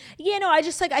 Yeah, no, I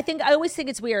just like, I always think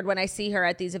it's weird when I see her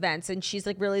at these events and she's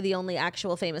like really the only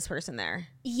actual famous person there.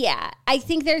 Yeah, I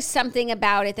think there's something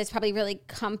about it that's probably really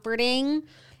comforting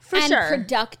and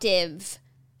productive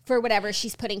for whatever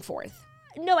she's putting forth.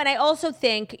 No, and I also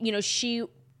think,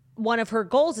 one of her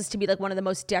goals is to be like one of the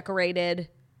most decorated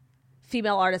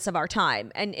female artists of our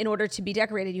time. And in order to be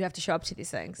decorated, you have to show up to these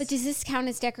things. But does this count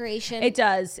as decoration? It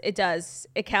does. It does.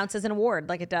 It counts as an award,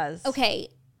 like it does. Okay.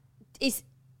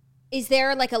 Is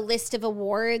there like a list of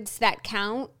awards that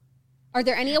count? Are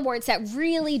there any awards that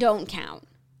really don't count?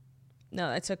 No,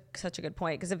 that's such a good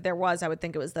point. Because if there was, I would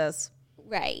think it was this.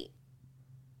 Right.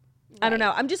 I don't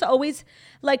know. I'm just always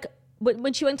like,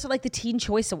 when she went to like the Teen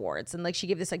Choice Awards and like she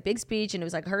gave this like big speech and it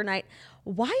was like her night.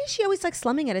 Why is she always like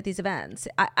slumming it at these events?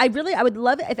 I would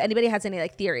love it if anybody has any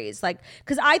like theories. Like,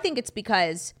 because I think it's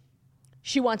because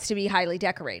she wants to be highly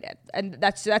decorated. And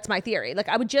that's my theory. Like,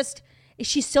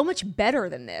 she's so much better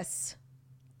than this.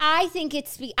 I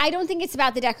don't think it's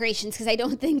about the decorations because I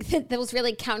don't think that those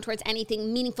really count towards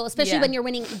anything meaningful, especially when you're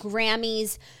winning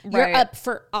Grammys, you're up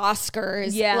for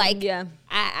Oscars. Yeah,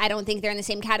 I don't think they're in the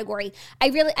same category. I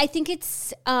think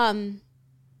it's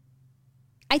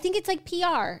like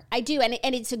PR. I do, and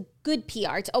it's a good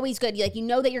PR. It's always good. Like,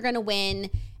 that you're going to win.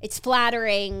 It's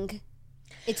flattering.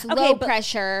 It's low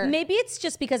pressure. Maybe it's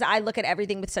just because I look at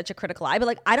everything with such a critical eye, but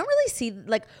like I don't really see,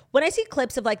 like, when I see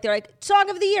clips of like they're like song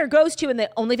of the year goes to, and the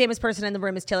only famous person in the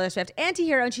room is Taylor Swift,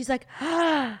 anti-hero, and she's like,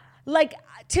 like,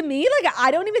 to me, like, I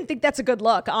don't even think that's a good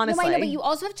look, honestly. No, I know, but you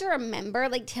also have to remember,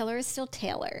 like, Taylor is still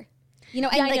Taylor.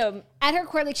 And at her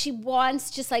core, like, she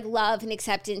wants just like love and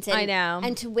acceptance and, I know,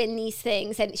 and to win these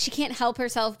things, and she can't help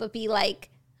herself but be like,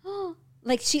 oh,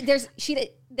 like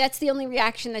that's the only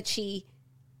reaction that she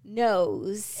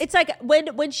knows. It's like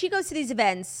when she goes to these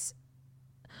events,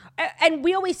 and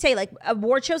we always say like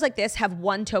award shows like this have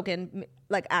one token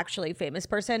like actually famous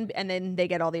person, and then they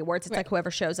get all the awards. It's like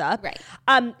whoever shows up, right?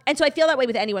 And so I feel that way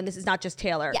with anyone. This is not just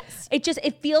Taylor. Yes,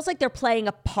 it feels like they're playing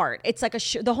a part. It's like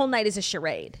the whole night is a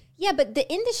charade. Yeah, but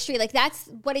the industry, like, that's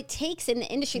what it takes in the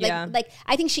industry. Like,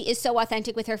 I think she is so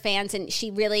authentic with her fans, and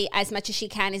she really, as much as she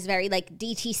can, is very, like,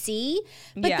 DTC.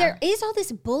 But there is all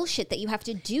this bullshit that you have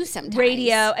to do sometimes.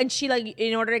 Radio, and she, like,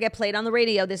 in order to get played on the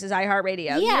radio, this is iHeartRadio.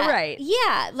 Yeah, you're right.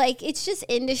 Yeah, like, it's just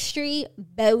industry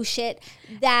bullshit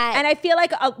that... And I feel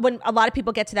like when a lot of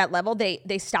people get to that level,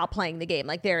 they stop playing the game.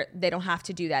 Like, they don't have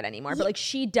to do that anymore. But, like,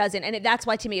 she doesn't, and that's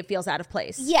why, to me, it feels out of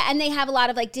place. Yeah, and they have a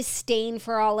lot of, like, disdain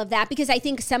for all of that, because I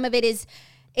think some of it is,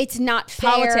 it's not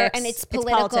fair, politics. And it's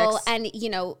political, and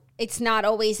it's not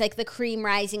always like the cream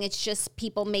rising. It's just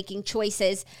people making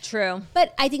choices. True.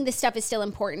 But I think this stuff is still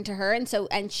important to her,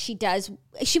 and she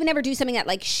would never do something that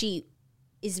like she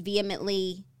is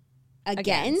vehemently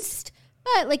against.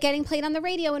 But like getting played on the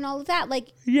radio and all of that,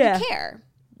 like you care.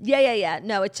 Yeah.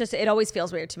 No, it always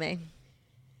feels weird to me.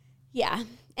 Yeah.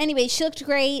 Anyway, she looked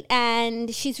great,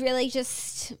 and she's really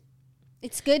just...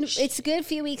 It's good. It's a good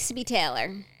few weeks to be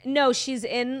Taylor. No, she's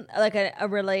in like a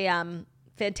really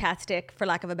fantastic, for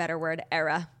lack of a better word,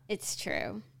 era. It's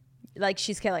true. Like,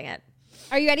 she's killing it.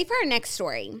 Are you ready for our next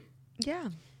story? Yeah.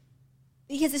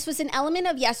 Because this was an element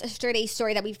of yesterday's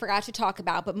story that we forgot to talk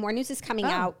about, but more news is coming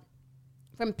out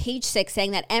from Page 6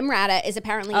 saying that Emrata is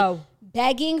apparently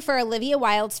begging for Olivia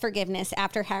Wilde's forgiveness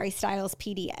after Harry Styles'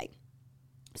 PDA.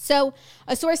 So,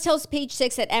 a source tells Page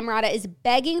 6 that Emrata is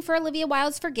begging for Olivia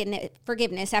Wilde's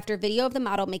forgiveness after video of the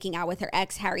model making out with her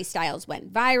ex, Harry Styles,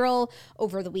 went viral.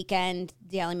 Over the weekend,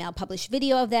 Daily Mail published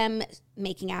video of them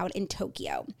making out in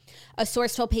Tokyo. A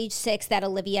source told Page 6 that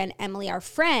Olivia and Emily are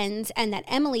friends and that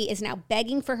Emily is now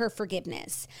begging for her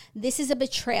forgiveness. This is a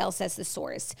betrayal, says the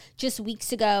source. Just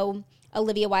weeks ago,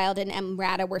 Olivia Wilde and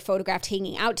Emrata were photographed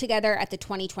hanging out together at the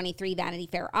 2023 Vanity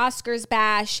Fair Oscars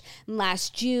bash.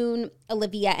 Last June,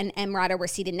 Olivia and Emrata were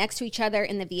seated next to each other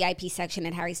in the VIP section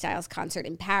at Harry Styles' concert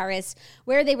in Paris,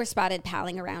 where they were spotted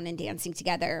palling around and dancing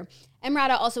together.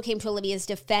 Emrata also came to Olivia's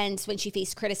defense when she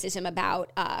faced criticism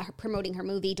about promoting her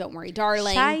movie, Don't Worry,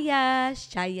 Darling. Shaya.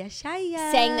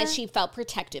 Saying that she felt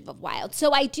protective of Wilde.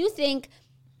 So I do think,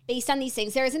 based on these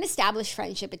things, there is an established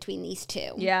friendship between these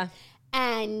two. Yeah.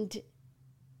 And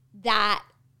that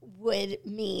would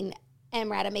mean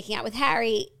Emrata making out with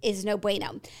Harry is no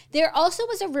bueno. There also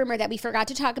was a rumor that we forgot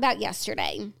to talk about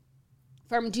yesterday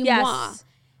from Dumois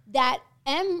that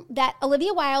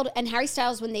Olivia Wilde and Harry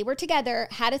Styles, when they were together,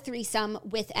 had a threesome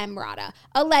with Emrata,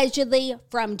 allegedly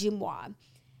from Dumois.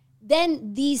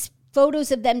 Then these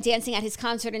photos of them dancing at his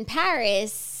concert in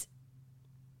Paris.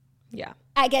 Yeah.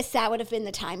 I guess that would have been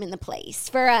the time and the place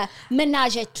for a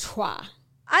ménage à trois.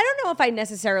 I don't know if I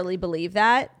necessarily believe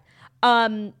that.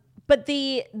 But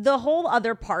the whole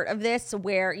other part of this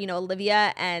where, you know,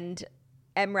 Olivia and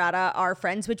Emrata are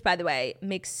friends, which, by the way,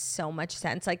 makes so much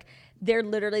sense. Like, they're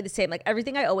literally the same. Like,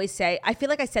 everything I always say, I feel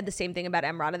like I said the same thing about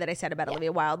Emrata that I said about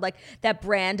Olivia Wilde. Like, that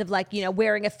brand of, like, you know,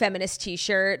 wearing a feminist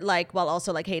t-shirt, like, while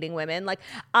also, like, hating women. Like,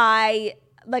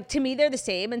 to me, they're the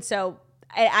same. And so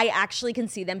I actually can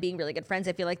see them being really good friends.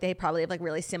 I feel like they probably have, like,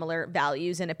 really similar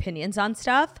values and opinions on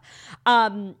stuff.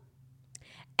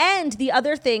 And the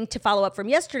other thing to follow up from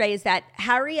yesterday is that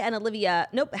Harry and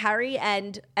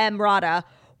Emrata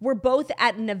were both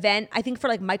at an event, I think for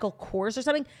like Michael Kors or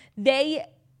something. They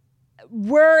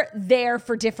were there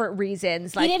for different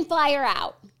reasons. Like, he didn't fly her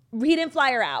out. He didn't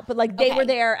fly her out, but like they were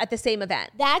there at the same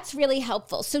event. That's really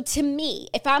helpful. So to me,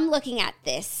 if I'm looking at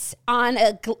this on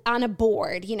a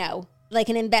board, you know, like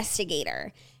an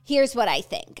investigator, here's what I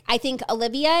think. I think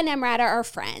Olivia and Emrata are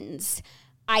friends.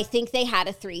 I think they had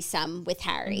a threesome with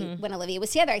Harry when Olivia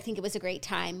was together. I think it was a great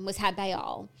time, was had by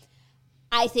all.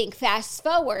 I think fast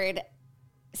forward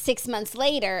 6 months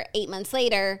later, 8 months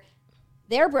later,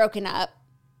 they're broken up.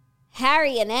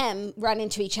 Harry and Em run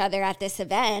into each other at this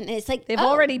event. And it's like, they've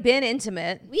already been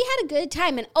intimate. We had a good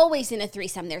time. And always in a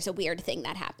threesome, there's a weird thing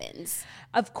that happens.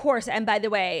 Of course. And by the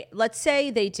way, let's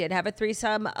say they did have a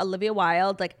threesome. Olivia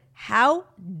Wilde, like, how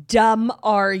dumb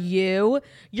are you?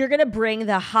 You're going to bring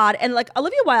the hot, and like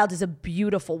Olivia Wilde is a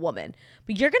beautiful woman,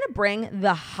 but you're going to bring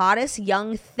the hottest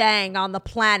young thing on the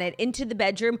planet into the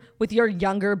bedroom with your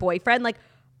younger boyfriend. Like,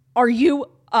 are you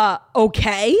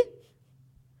okay?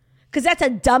 Because that's a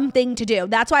dumb thing to do.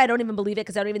 That's why I don't even believe it,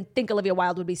 because I don't even think Olivia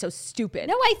Wilde would be so stupid.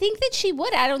 No, I think that she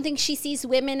would. I don't think she sees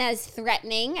women as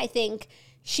threatening. I think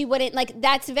she wouldn't, like,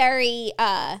 that's very,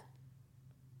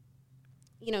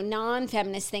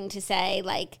 non-feminist thing to say,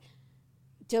 like,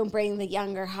 don't bring the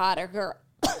younger, hotter girl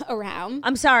around.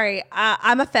 I'm sorry.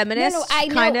 I'm a feminist, I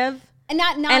know. kind of. And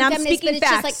not non-feminist, but it's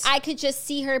facts. just like, I could just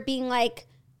see her being like,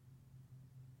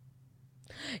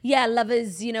 yeah, love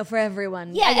is, for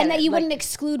everyone. Yeah, and that you wouldn't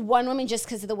exclude one woman just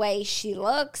because of the way she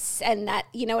looks, and that,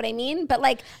 you know what I mean? But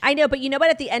like, I know, but you know what?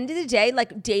 At the end of the day,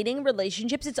 like, dating,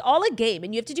 relationships, it's all a game,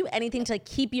 and you have to do anything to like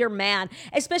keep your man,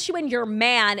 especially when your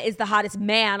man is the hottest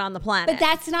man on the planet. But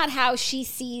that's not how she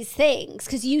sees things,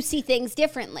 because you see things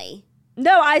differently.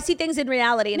 No, I see things in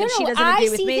reality, and if she doesn't agree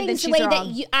with me, then she's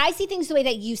wrong. I see things the way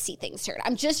that you see things, Turd.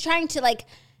 I'm just trying to like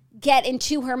get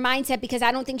into her mindset, because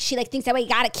I don't think she like thinks that way. You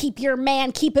got to keep your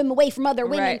man, keep him away from other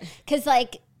women, because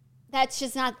like that's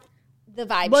just not the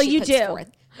vibe. Well, she puts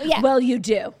forth. Yeah. Well, you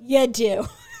do. You do.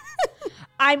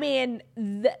 I mean,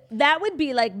 that would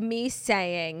be like me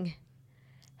saying,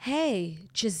 "Hey,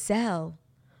 Giselle,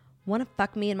 want to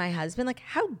fuck me and my husband?" Like,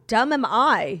 how dumb am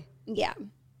I? Yeah.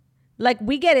 Like,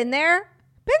 we get in there,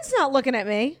 Ben's not looking at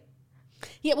me.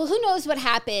 Yeah, well, who knows what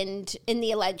happened in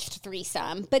the alleged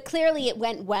threesome, but clearly it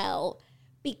went well,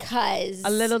 because a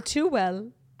little too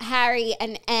well. Harry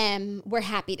and Em were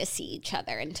happy to see each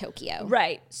other in Tokyo.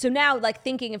 Right. So now, like,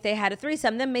 thinking if they had a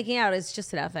threesome, them making out is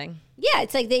just nothing. Yeah,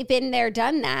 it's like they've been there,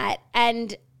 done that.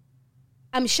 And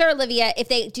I'm sure Olivia, if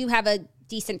they do have a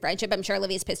decent friendship, I'm sure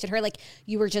Olivia's pissed at her, like,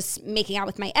 you were just making out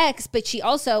with my ex, but she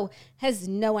also has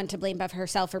no one to blame but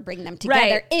herself for bringing them together.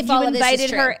 Right. If you all of this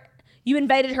is true. You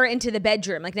invited her into the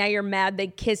bedroom. Like, now you're mad they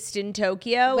kissed in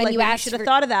Tokyo. When like, you should have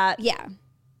thought of that. Yeah.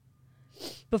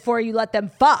 Before you let them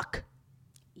fuck.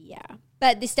 Yeah.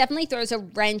 But this definitely throws a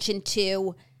wrench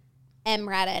into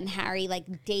Emrata and Harry,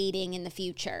 like, dating in the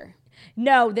future.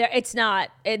 No, it's not.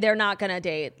 They're not going to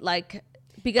date. Like,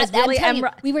 because really,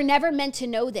 we were never meant to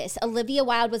know this. Olivia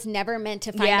Wilde was never meant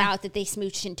to find out that they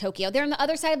smooched in Tokyo. They're on the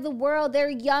other side of the world. They're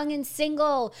young and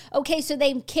single. Okay, so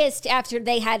they kissed after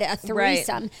they had a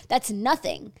threesome. Right. That's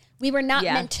nothing. We were not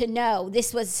meant to know.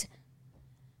 This was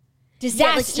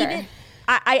disaster. Yeah,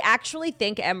 like, I actually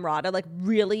think Emrata, like,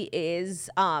 really is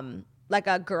like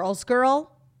a girl's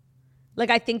girl. Like,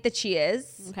 I think that she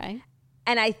is. Okay.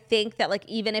 And I think that, like,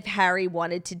 even if Harry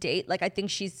wanted to date, like, I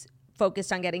think she's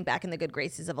focused on getting back in the good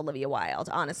graces of Olivia Wilde,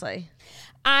 honestly.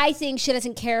 I think she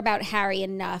doesn't care about Harry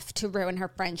enough to ruin her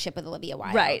friendship with Olivia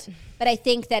Wilde. Right. But I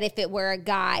think that if it were a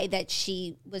guy that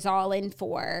she was all in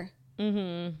for,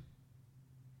 so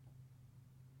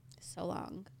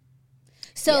long.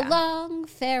 So long,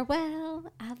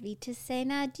 farewell. I'll be to say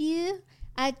adieu,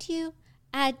 adieu,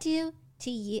 adieu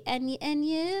to you and you and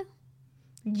you.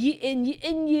 You and you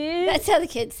and you. That's how the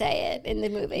kids say it in the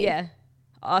movie. Yeah.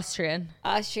 Austrian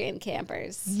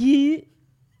campers. Yeah.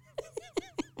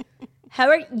 How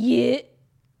are you?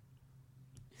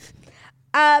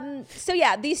 So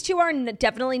yeah, these two are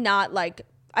definitely not like,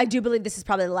 I do believe this is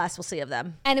probably the last we'll see of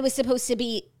them. And it was supposed to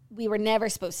be, we were never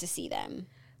supposed to see them.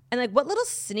 And like, what little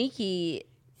sneaky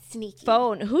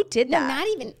phone? Who did that? No, not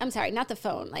even, I'm sorry, not the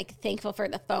phone. Like, thankful for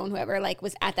the phone, whoever like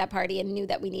was at that party and knew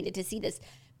that we needed to see this.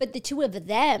 But the two of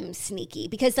them sneaky.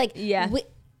 Because like,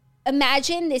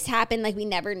 imagine this happened, like we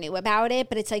never knew about it,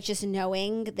 but it's like just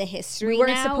knowing the history. We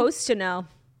weren't supposed to know.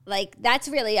 Like, that's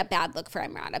really a bad look for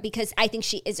Imrana, because I think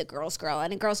she is a girl's girl,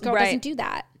 and a girl's girl doesn't do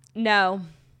that. No.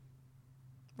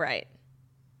 Right.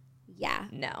 Yeah.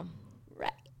 No.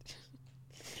 Right.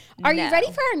 Are you ready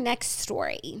for our next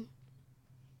story?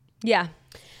 Yeah.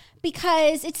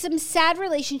 Because it's some sad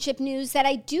relationship news that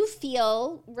I do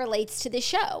feel relates to the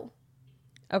show.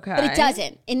 Okay. But it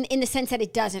doesn't, in the sense that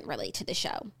it doesn't relate to the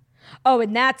show. Oh,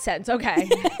 in that sense. Okay.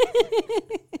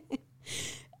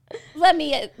 Let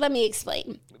me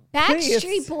explain.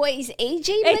 Backstreet Boys, AJ...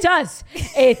 It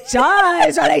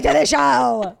does relate to the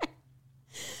show.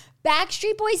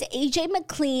 Backstreet Boys' AJ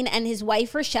McLean and his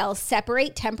wife Rochelle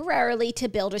separate temporarily to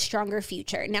build a stronger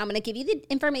future. Now I'm going to give you the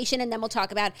information and then we'll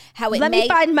talk about how it Let me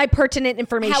find my pertinent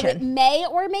information. How it may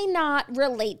or may not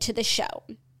relate to the show.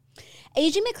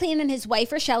 AJ McLean and his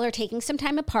wife Rochelle are taking some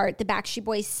time apart. The Backstreet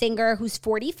Boys singer, who's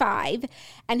 45,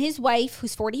 and his wife,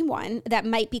 who's 41, that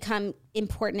might become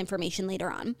important information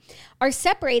later on, are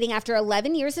separating after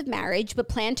 11 years of marriage, but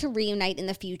plan to reunite in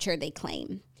the future, they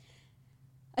claim.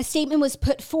 A statement was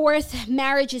put forth: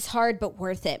 marriage is hard, but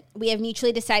worth it. We have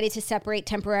mutually decided to separate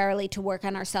temporarily to work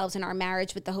on ourselves and our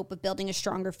marriage with the hope of building a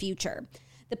stronger future.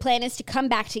 The plan is to come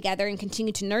back together and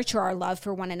continue to nurture our love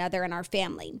for one another and our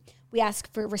family. We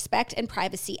ask for respect and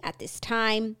privacy at this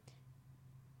time.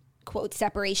 Quote,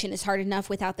 separation is hard enough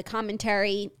without the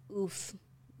commentary. Oof,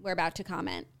 we're about to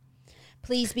comment.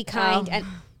 Please be kind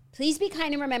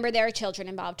and remember there are children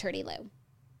involved, Turdy Lou.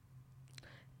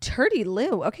 Turdy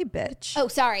Lou? Okay, bitch. Oh,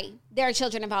 sorry. There are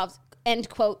children involved. End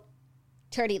quote,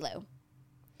 Turdy Lou.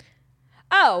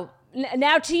 Oh,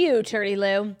 now to you, Turdy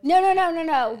Lou.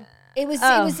 No. It was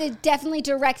definitely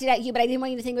directed at you, but I didn't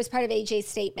want you to think it was part of AJ's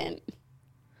statement.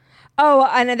 Oh,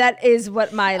 and that is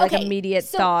what my immediate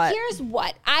thought. So here's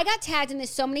what. I got tagged in this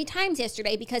so many times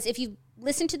yesterday because if you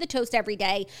listen to the Toast every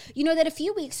day, you know that a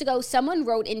few weeks ago, someone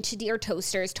wrote into Dear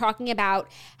Toasters talking about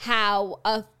how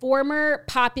a former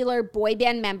popular boy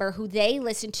band member who they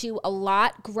listened to a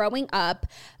lot growing up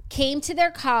came to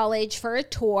their college for a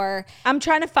tour. I'm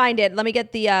trying to find it. Let me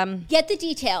get the... Get the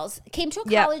details. Came to a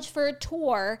college for a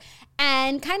tour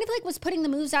and kind of like was putting the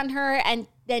moves on her and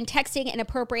then texting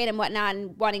inappropriate and whatnot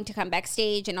and wanting to come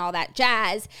backstage and all that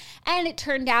jazz. And it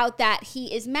turned out that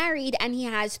he is married and he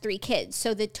has 3 kids.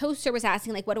 So the toaster was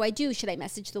asking, like, what do I do? Should I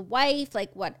message the wife?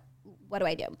 Like, what do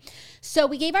I do? So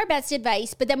we gave our best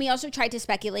advice, but then we also tried to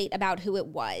speculate about who it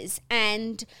was.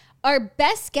 And our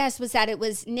best guess was that it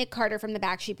was Nick Carter from the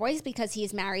Backstreet Boys because he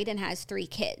is married and has 3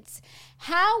 kids.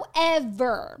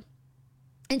 However,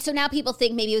 and so now people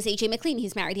think maybe it was AJ McLean.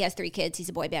 He's married, he has 3 kids, he's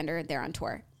a boy bander, they're on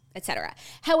tour, etc.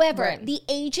 However, the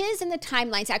ages and the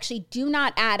timelines actually do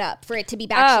not add up for it to be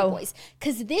Backstreet Boys.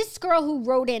 Because this girl who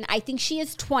wrote in, I think she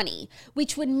is 20,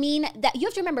 which would mean that you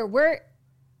have to remember, we're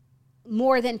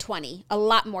more than 20, a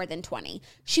lot more than 20.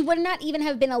 She would not even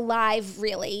have been alive,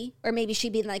 really, or maybe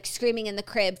she'd be like screaming in the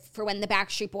crib for when the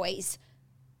Backstreet Boys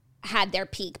had their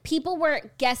peak. People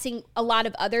were guessing a lot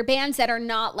of other bands that are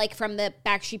not like from the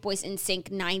Backstreet Boys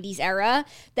NSYNC 90s era,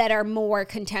 that are more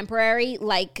contemporary,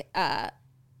 like I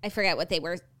forget what they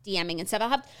were DMing and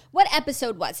stuff. What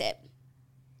episode was it?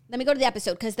 Let me go to the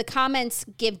episode because the comments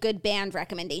give good band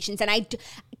recommendations, and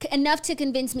enough to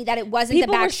convince me that it wasn't the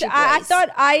Backstreet Boys. I thought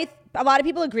a lot of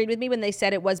people agreed with me when they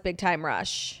said it was Big Time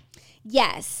Rush.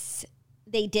 Yes,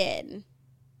 they did.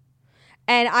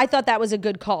 And I thought that was a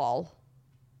good call.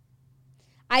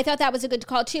 I thought that was a good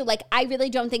call too. Like, I really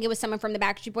don't think it was someone from the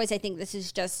Backstreet Boys. I think this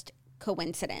is just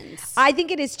coincidence. I think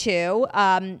it is too.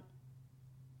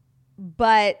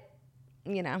 But,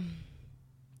 you know,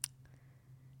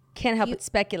 can't help but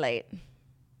speculate.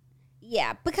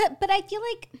 Yeah, but I feel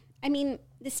like, I mean,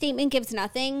 the statement gives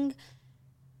nothing.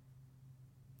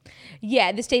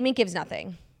 Yeah, the statement gives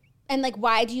nothing. And like,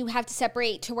 why do you have to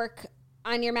separate to work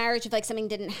on your marriage if like something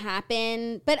didn't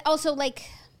happen? But also like,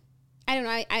 I don't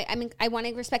know. I mean, I want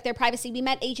to respect their privacy. We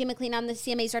met AJ McLean on the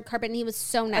CMA's red carpet, and he was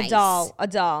so nice. A doll.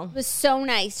 It was so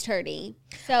nice, Turdy.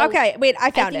 So okay, wait, I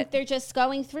found think they're just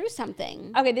going through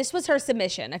something. Okay, this was her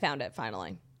submission. I found it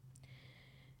finally.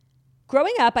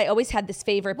 Growing up, I always had this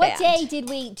favorite band. What day did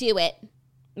we do it?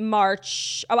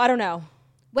 March. Oh, I don't know.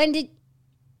 When did...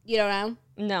 You don't know?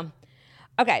 No.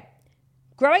 Okay.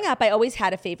 Growing up, I always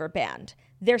had a favorite band.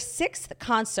 Their 6th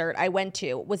concert I went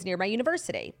to was near my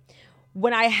university.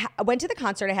 When I went to the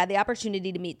concert, I had the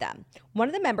opportunity to meet them. One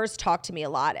of the members talked to me a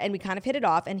lot, and we kind of hit it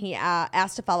off, and he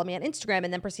asked to follow me on Instagram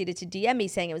and then proceeded to DM me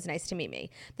saying it was nice to meet me.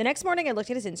 The next morning, I looked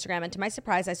at his Instagram, and to my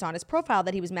surprise, I saw on his profile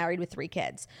that he was married with 3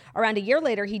 kids. Around a year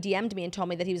later, he DM'd me and told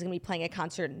me that he was going to be playing a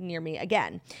concert near me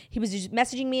again. He was just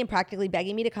messaging me and practically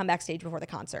begging me to come backstage before the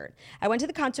concert. I went to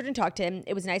the concert and talked to him.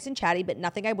 It was nice and chatty, but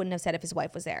nothing I wouldn't have said if his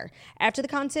wife was there. After the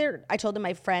concert, I told him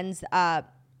my friends that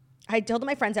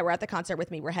were at the concert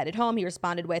with me were headed home. He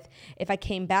responded with, if I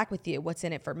came back with you, what's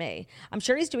in it for me? I'm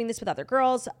sure he's doing this with other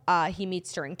girls he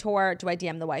meets during tour. Do I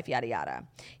DM the wife? Yada, yada.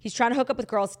 He's trying to hook up with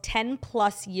girls 10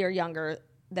 plus year younger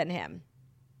than him.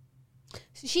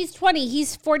 So she's 20.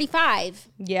 He's 45.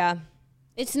 Yeah.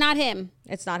 It's not him.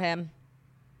 It's not him.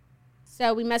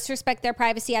 So we must respect their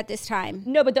privacy at this time.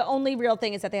 No, but the only real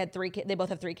thing is that they had 3 kids. They both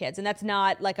have 3 kids, and that's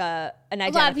not like an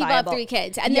identifiable. A lot of people have 3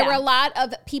 kids, and there were a lot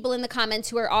of people in the comments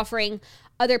who are offering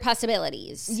other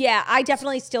possibilities. Yeah, I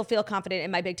definitely still feel confident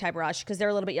in my Big Time Rush because they're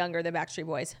a little bit younger than Backstreet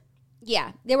Boys.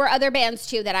 Yeah, there were other bands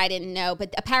too that I didn't know,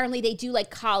 but apparently they do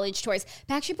like college tours.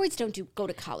 Backstreet Boys don't go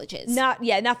to colleges. Not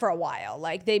for a while.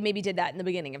 Like they maybe did that in the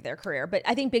beginning of their career, but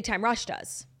I think Big Time Rush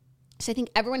does. So I think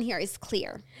everyone here is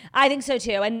clear. I think so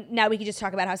too. And now we can just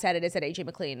talk about how sad it is that AJ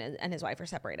McLean and his wife are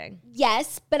separating.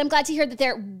 Yes, but I'm glad to hear that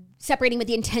they're separating with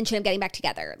the intention of getting back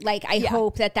together. Like, I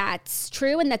hope that that's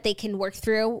true and that they can work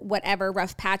through whatever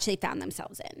rough patch they found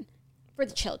themselves in. For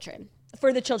the children.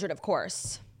 For the children, of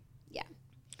course. Yeah.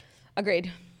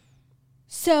 Agreed.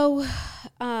 So,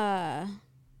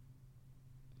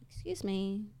 excuse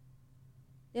me.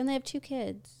 They only have 2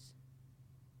 kids.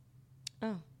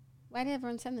 Oh. Why did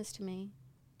everyone send this to me?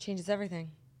 Changes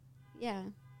everything. Yeah.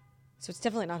 So it's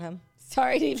definitely not him.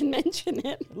 Sorry to even mention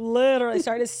it. Literally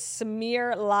started to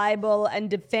smear, libel, and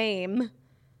defame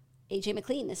AJ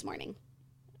McLean this morning.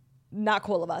 Not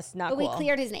cool of us. Not cool. But we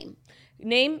cleared his name.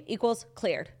 Name equals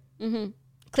cleared. Mm-hmm.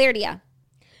 Clardia.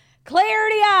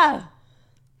 Clardia!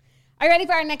 Are you ready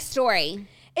for our next story?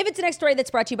 If it's the next story that's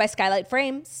brought to you by Skylight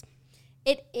Frames.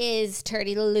 It is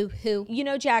Turdy Lou Who. You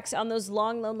know, Jax, on those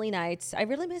long, lonely nights, I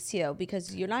really miss you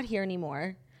because you're not here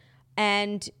anymore.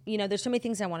 And, you know, there's so many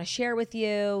things I want to share with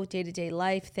you, day-to-day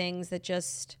life things that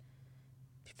just,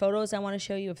 photos I want to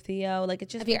show you of Theo. Like, it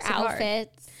just makes it hard. Of your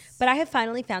outfits. But I have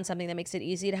finally found something that makes it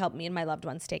easy to help me and my loved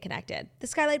ones stay connected. The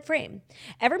Skylight Frame.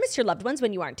 Ever miss your loved ones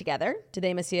when you aren't together? Do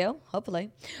they miss you?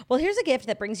 Hopefully. Well, here's a gift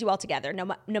that brings you all together,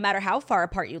 no matter how far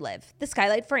apart you live. The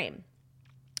Skylight Frame.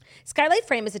 Skylight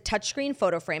Frame is a touchscreen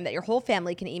photo frame that your whole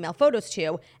family can email photos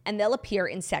to, and they'll appear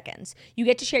in seconds. You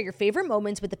get to share your favorite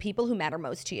moments with the people who matter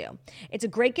most to you. It's a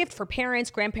great gift for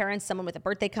parents, grandparents, someone with a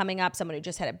birthday coming up, someone who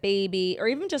just had a baby, or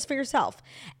even just for yourself.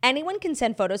 Anyone can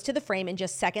send photos to the frame in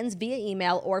just seconds via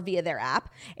email or via their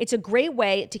app. It's a great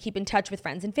way to keep in touch with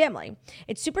friends and family.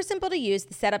 It's super simple to use.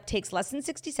 The setup takes less than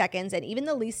 60 seconds, and even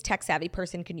the least tech-savvy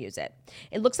person can use it.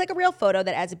 It looks like a real photo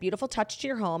that adds a beautiful touch to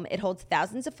your home. It holds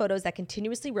thousands of photos that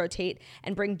continuously rotate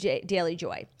and bring daily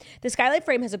joy. The Skylight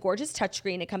Frame has a gorgeous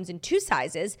touchscreen. It comes in 2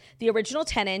 sizes, the original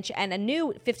 10-inch and a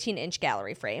new 15-inch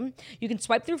gallery frame. You can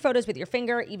swipe through photos with your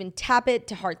finger, even tap it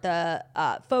to heart the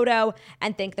photo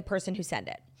and thank the person who sent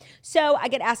it. So I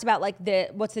get asked about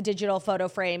what's the digital photo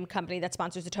frame company that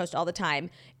sponsors the Toast all the time.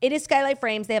 It is Skylight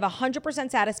Frames. They have a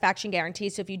 100% satisfaction guarantee.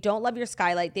 So if you don't love your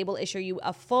Skylight, they will issue you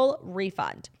a full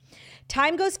refund.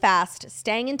 Time goes fast.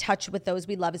 Staying in touch with those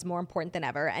we love is more important than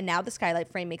ever, and now the Skylight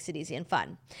Frame makes it easy and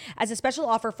fun. As a special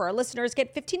offer for our listeners,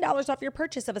 get $15 off your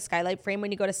purchase of a Skylight Frame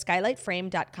when you go to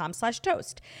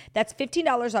skylightframe.com/toast. That's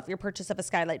 $15 off your purchase of a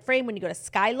Skylight Frame when you go to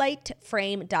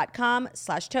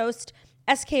skylightframe.com/toast.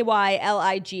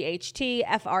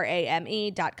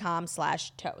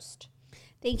 skylightframe.com/toast.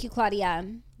 Thank you, Claudia.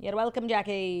 You're welcome,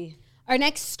 Jackie. Our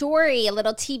next story, a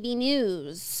little TV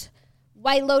news.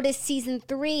 White Lotus Season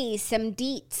 3, some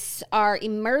deets are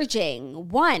emerging.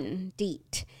 One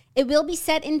deet. It will be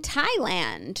set in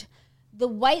Thailand. The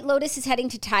White Lotus is heading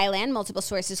to Thailand. Multiple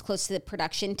sources close to the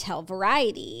production tell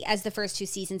Variety. As the first 2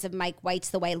 seasons of Mike White's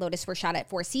The White Lotus were shot at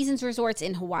 4 Seasons resorts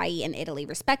in Hawaii and Italy,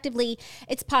 respectively,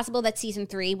 it's possible that Season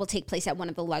 3 will take place at one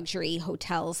of the luxury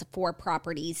hotels' 4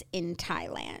 properties in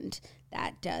Thailand.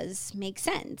 That does make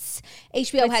sense.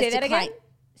 HBO has say that declined. again?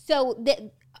 So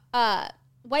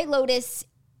White Lotus,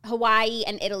 Hawaii,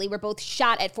 and Italy were both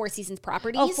shot at Four Seasons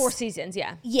properties. Oh, Four Seasons,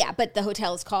 yeah. Yeah, but the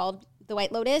hotel is called the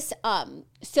White Lotus.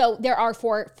 So there are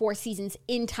Four Seasons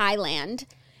in Thailand.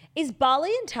 Is Bali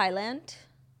in Thailand?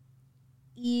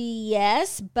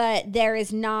 Yes, but there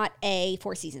is not a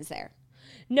Four Seasons there.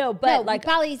 No, but like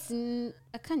Bali's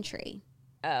a country.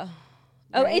 Oh,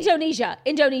 right? Indonesia.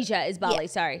 Indonesia is Bali. Yeah.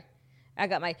 Sorry. I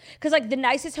got because like the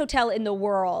nicest hotel in the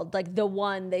world, like the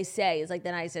one they say is like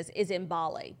the nicest, is in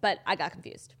Bali. But I got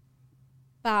confused.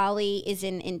 Bali is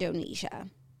in Indonesia.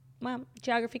 Well,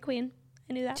 geography queen.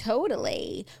 I knew that.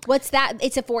 Totally. What's that?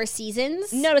 It's a Four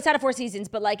Seasons? No, it's not a Four Seasons,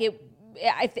 but like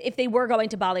if they were going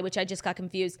to Bali, which I just got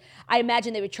confused, I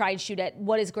imagine they would try and shoot at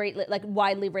what is great, like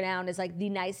widely renowned as like the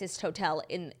nicest hotel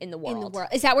in the world. In the world.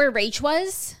 Is that where Rach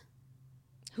was?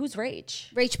 Who's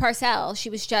Rach? Rach Parcell. She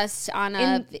was just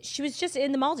on she was just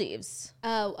in the Maldives.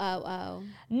 Oh.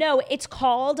 No, it's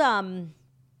called I'll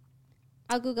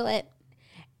Google it.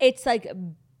 It's like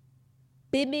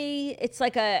Bimmy. It's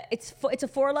like it's a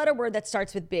 4-letter word that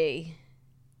starts with B.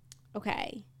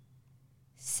 Okay.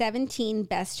 17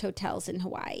 best hotels in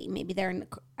Hawaii. Maybe they're in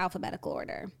alphabetical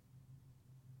order.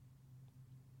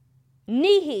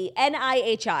 Nihi,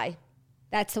 Nihi.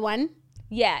 That's the one?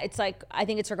 Yeah, it's like, I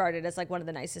think it's regarded as like one of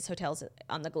the nicest hotels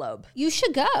on the globe. You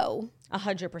should go.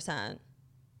 100%.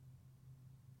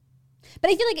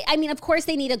 But I feel like, I mean, of course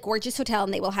they need a gorgeous hotel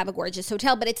and they will have a gorgeous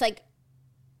hotel, but it's like,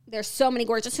 there's so many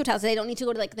gorgeous hotels. They don't need to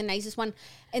go to like the nicest one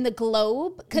in the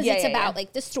globe because it's about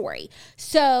like the story.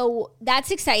 So that's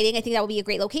exciting. I think that will be a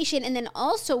great location. And then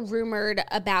also rumored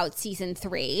about season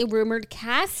 3, rumored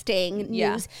casting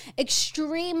news,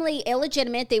 extremely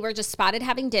illegitimate. They were just spotted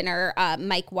having dinner,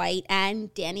 Mike White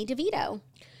and Danny DeVito.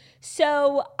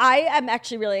 So I am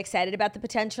actually really excited about the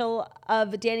potential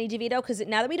of Danny DeVito because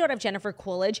now that we don't have Jennifer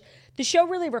Coolidge, the show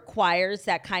really requires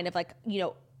that kind of like, you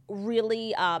know,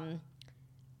 really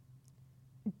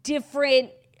different,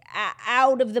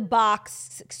 out of the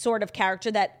box sort of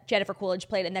character that Jennifer Coolidge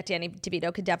played and that Danny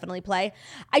DeVito could definitely play.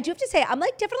 I do have to say, I'm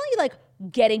like definitely like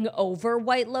getting over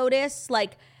White Lotus.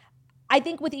 Like, I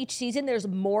think with each season there's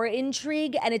more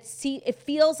intrigue and it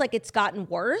feels like it's gotten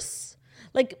worse.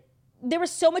 Like, there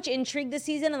was so much intrigue this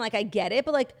season and like I get it,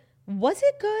 but like, was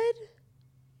it good?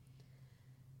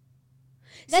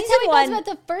 That's season how it goes about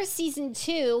the first season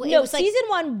too. No, season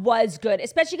 1 was good,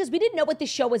 especially because we didn't know what the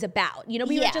show was about. You know,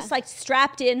 we were just like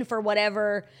strapped in for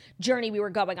whatever journey we were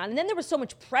going on. And then there was so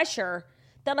much pressure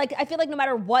that like, I feel like no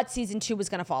matter what, season 2 was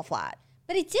going to fall flat.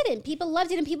 But it didn't. People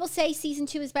loved it. And people say season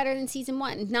 2 is better than season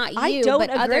 1. Not you, I don't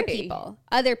but agree. other people.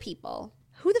 Other people.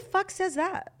 Who the fuck says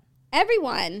that?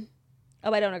 Everyone.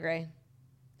 Oh, I don't agree.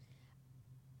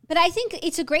 But I think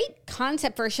it's a great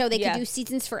concept for a show. They could do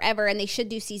seasons forever, and they should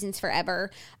do seasons forever.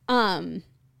 Apparently,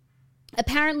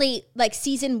 like,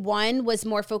 season 1 was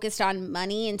more focused on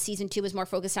money, and season 2 was more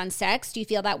focused on sex. Do you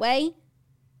feel that way?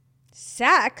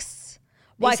 Sex?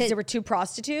 Why? Because there were 2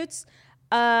 prostitutes?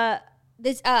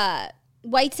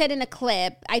 White said in a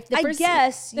clip, the first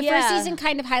season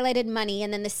kind of highlighted money,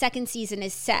 and then the second season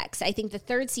is sex. I think the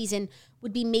third season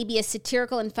would be maybe a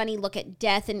satirical and funny look at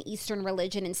death and Eastern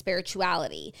religion and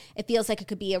spirituality. It feels like it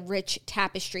could be a rich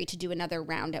tapestry to do another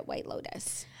round at White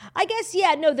Lotus. I guess,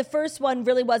 no, the first one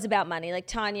really was about money, like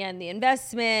Tanya and the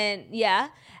investment,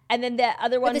 and then the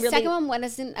other one but the second one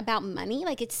wasn't about money?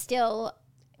 Like, it's still...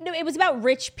 No, it was about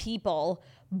rich people.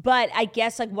 But I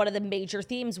guess like one of the major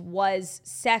themes was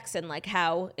sex and like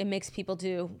how it makes people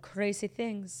do crazy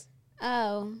things.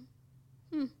 Oh.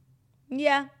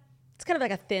 Yeah. It's kind of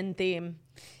like a thin theme.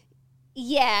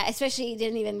 Yeah, especially you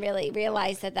didn't even really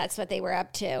realize that that's what they were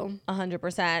up to.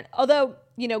 100%. Although,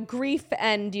 grief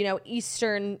and,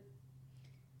 Eastern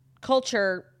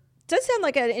culture does sound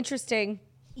like an interesting...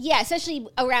 Yeah, especially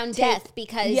around death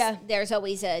because there's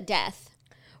always a death.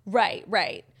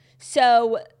 Right.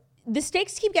 So... the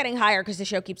stakes keep getting higher because the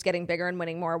show keeps getting bigger and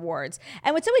winning more awards.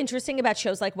 And what's so interesting about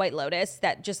shows like White Lotus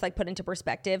that just like put into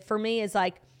perspective for me is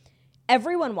like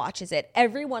everyone watches it,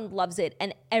 everyone loves it,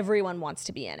 and everyone wants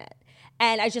to be in it.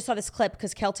 And I just saw this clip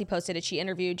because Kelty posted it. She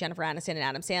interviewed Jennifer Aniston and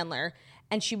Adam Sandler,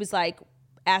 and she was like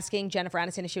asking Jennifer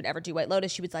Aniston if she would ever do White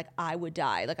Lotus. She was like, I would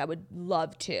die. Like, I would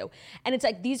love to. And it's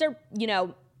like, these are,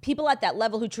 people at that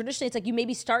level who traditionally it's like you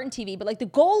maybe start in TV, but like the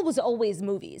goal was always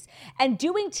movies. And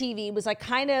doing TV was like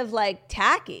kind of like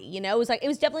tacky, it was like, it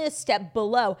was definitely a step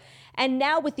below. And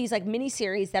now with these like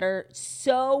miniseries that are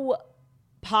so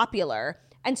popular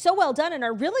and so well done and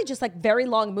are really just like very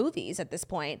long movies at this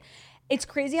point, it's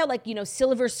crazy how like,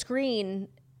 silver screen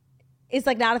is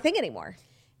like not a thing anymore.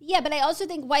 Yeah, but I also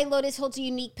think White Lotus holds a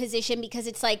unique position because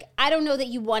it's like, I don't know that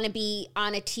you want to be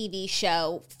on a TV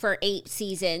show for 8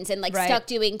 seasons and like stuck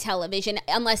doing television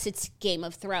unless it's Game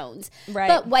of Thrones. Right.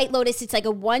 But White Lotus, it's like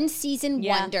a 1-season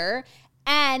wonder.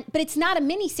 But it's not a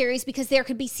miniseries because there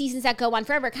could be seasons that go on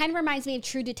forever. It kind of reminds me of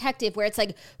True Detective where it's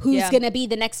like, who's going to be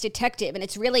the next detective? And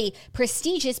it's really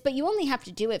prestigious, but you only have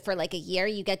to do it for like a year.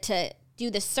 You get to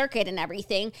do the circuit and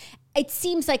everything. It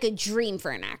seems like a dream for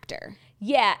an actor.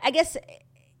 Yeah, I guess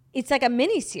it's like a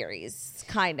mini series,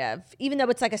 kind of, even though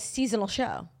it's like a seasonal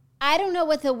show. I don't know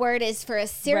what the word is for a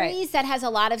series that has a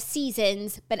lot of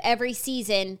seasons, but every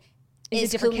season is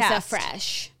a different cast.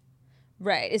 Fresh.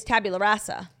 Right, it's tabula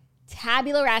rasa.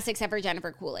 Tabula rasa except for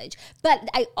Jennifer Coolidge. But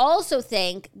I also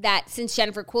think that since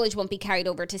Jennifer Coolidge won't be carried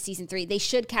over to season 3, they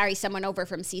should carry someone over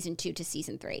from season 2 to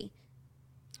season 3.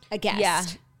 A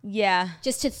guest. Yeah.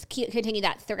 Just to continue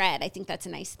that thread. I think that's a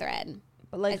nice thread.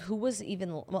 But like, who was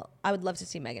even? Well, I would love to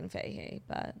see Megan Fahey,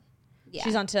 but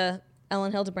she's on to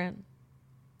Ellen Hildebrand.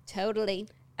 Totally.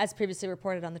 As previously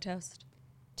reported on The Toast.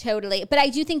 Totally. But I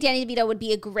do think Danny DeVito would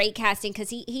be a great casting because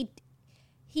he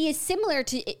is similar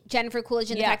to Jennifer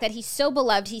Coolidge in the fact that he's so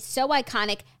beloved, he's so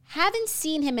iconic. Haven't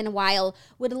seen him in a while.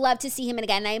 Would love to see him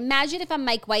again. And I imagine if I'm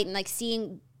Mike White and like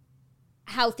seeing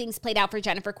how things played out for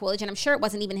Jennifer Coolidge, and I'm sure it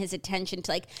wasn't even his intention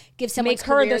to like give someone's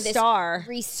career this star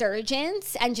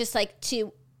resurgence and just like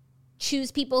to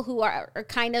choose people who are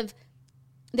kind of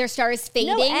their stars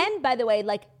fading. No, and by the way,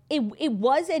 like it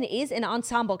was and is an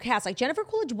ensemble cast. Like Jennifer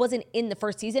Coolidge wasn't in the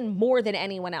first season more than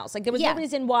anyone else. Like there was no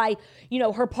reason why,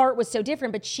 her part was so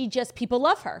different, but people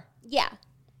love her. Yeah.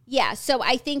 Yeah. So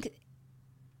I think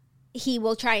he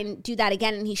will try and do that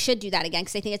again, and he should do that again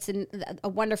because I think it's a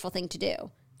wonderful thing to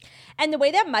do. And the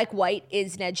way that Mike White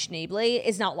is Ned Schneebly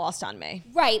is not lost on me.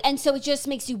 Right. And so it just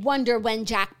makes you wonder when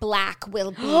Jack Black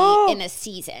will be in a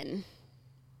season.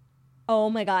 Oh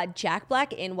my God. Jack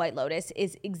Black in White Lotus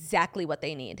is exactly what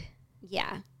they need.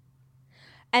 Yeah.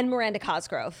 And Miranda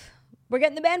Cosgrove. We're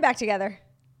getting the band back together.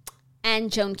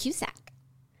 And Joan Cusack.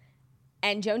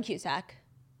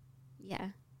 Yeah.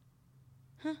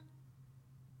 Huh.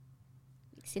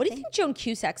 What do you think Joan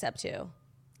Cusack's up to?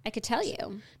 I could tell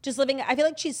you. Just living, I feel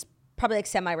like she's probably like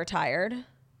semi-retired.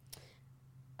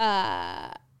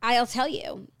 I'll tell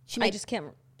you. I just can't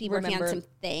be working on some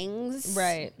things.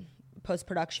 Right.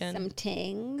 Post-production. Some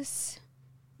things.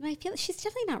 I feel like she's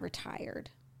definitely not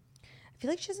retired. I feel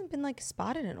like she hasn't been like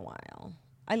spotted in a while.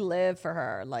 I live for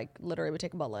her. Like literally would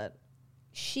take a bullet.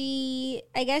 She,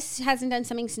 I guess, hasn't done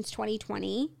something since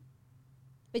 2020.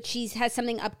 But she has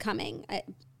something upcoming. I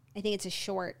think it's a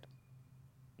short.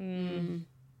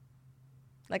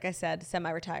 Like I said,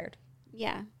 semi-retired.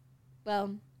 Yeah.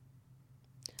 Well,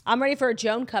 I'm ready for a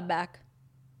Joan comeback.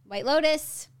 White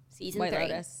Lotus, season 3. White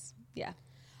Lotus, yeah.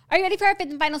 Are you ready for our 5th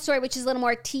and final story, which is a little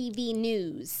more TV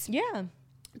news? Yeah.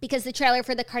 Because the trailer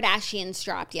for The Kardashians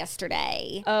dropped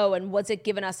yesterday. Oh, and was it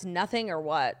giving us nothing or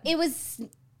what? It was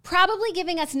probably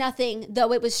giving us nothing,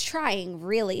 though it was trying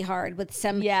really hard with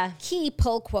some key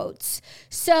pull quotes.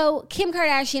 So Kim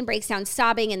Kardashian breaks down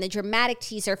sobbing in the dramatic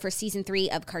teaser for season 3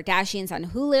 of Kardashians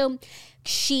on Hulu.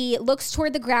 She looks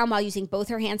toward the ground while using both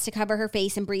her hands to cover her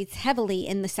face and breathes heavily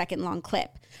in the second long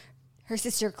clip. Her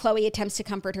sister Khloe attempts to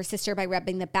comfort her sister by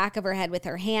rubbing the back of her head with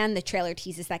her hand. The trailer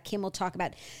teases that Kim will talk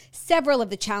about several of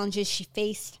the challenges she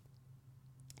faced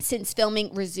since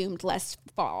filming resumed last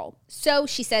fall. So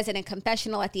she says in a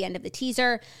confessional at the end of the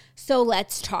teaser, so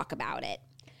let's talk about it.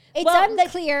 It's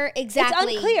unclear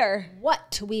exactly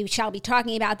what we shall be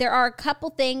talking about. There are a couple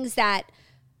things that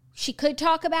she could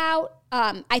talk about.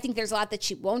 I think there's a lot that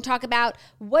she won't talk about.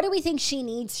 What do we think she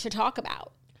needs to talk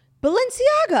about?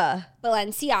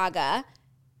 Balenciaga.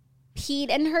 Pete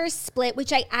and her split,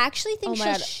 which I actually think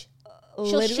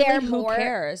she'll share more. Who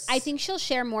cares? I think she'll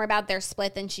share more about their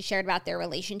split than she shared about their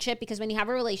relationship, because when you have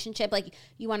a relationship, like,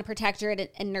 you want to protect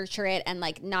it and nurture it and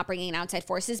like not bringing in outside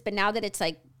forces. But now that it's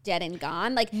like dead and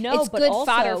gone, like, it's good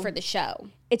fodder for the show.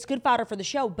 It's good fodder for the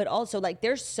show, but also like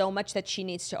there's so much that she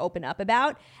needs to open up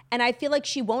about, and I feel like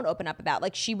she won't open up about.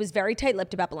 Like, she was very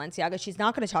tight-lipped about Balenciaga. She's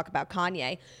not going to talk about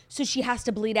Kanye, so she has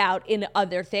to bleed out in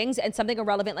other things, and something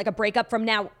irrelevant like a breakup from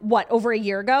now, over a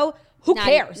year ago? Who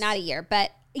cares? Not a year,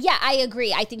 but yeah, I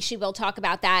agree. I think she will talk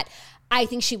about that. I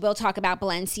think she will talk about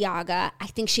Balenciaga. I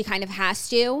think she kind of has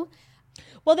to.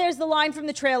 Well, there's the line from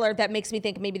the trailer that makes me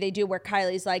think maybe they do, where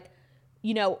Kylie's like,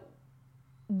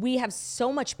 we have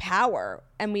so much power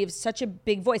and we have such a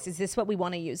big voice. Is this what we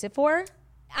want to use it for?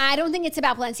 I don't think it's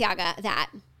about Balenciaga,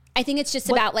 that. I think it's just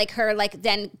about like her like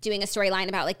then doing a storyline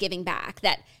about like giving back.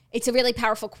 That it's a really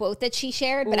powerful quote that she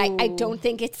shared, but I don't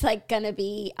think it's like gonna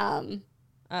be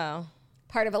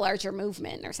part of a larger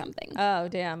movement or something. Oh,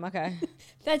 damn. Okay.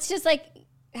 That's just like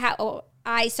how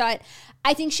I saw it.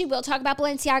 I think she will talk about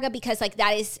Balenciaga because like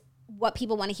that is what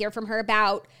people want to hear from her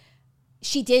about.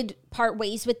 She did part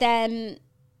ways with them.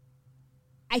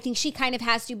 I think she kind of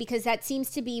has to because that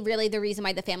seems to be really the reason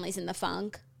why the family's in the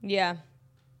funk. Yeah.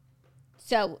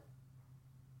 So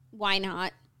why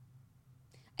not?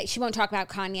 She won't talk about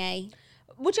Kanye.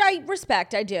 Which I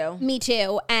respect. I do. Me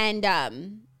too. And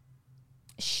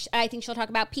I think she'll talk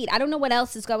about Pete. I don't know what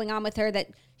else is going on with her that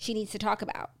she needs to talk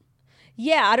about.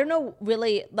 Yeah, I don't know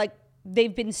really, like,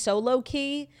 they've been so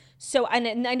low-key. So,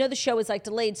 and I know the show is, like,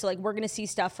 delayed, so, like, we're going to see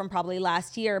stuff from probably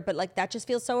last year, but, like, that just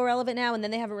feels so irrelevant now, and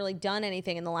then they haven't really done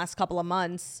anything in the last couple of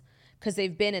months because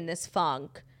they've been in this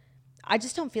funk. I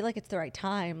just don't feel like it's the right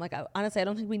time. Like, honestly, I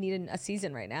don't think we need a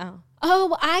season right now.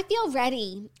 Oh, I feel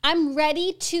ready. I'm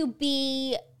ready to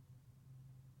be...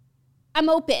 I'm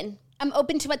open. I'm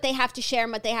open to what they have to share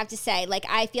and what they have to say. Like,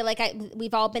 I feel like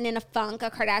we've all been in a funk,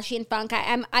 a Kardashian funk.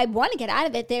 I want to get out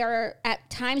of it. They are, at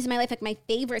times in my life, like my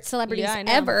favorite celebrities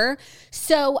ever.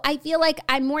 So I feel like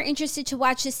I'm more interested to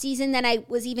watch this season than I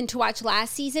was even to watch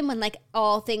last season when, like,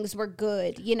 all things were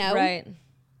good, you know? Right.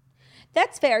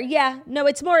 That's fair. Yeah. No,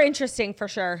 it's more interesting for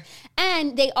sure.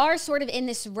 And they are sort of in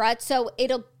this rut, so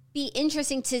it'll be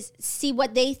interesting to see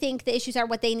what they think the issues are,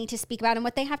 what they need to speak about, and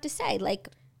what they have to say. Like...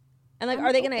 And, like,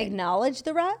 are they going to acknowledge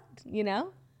the rut, you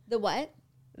know? The what?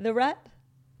 The rut?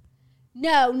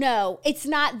 No. It's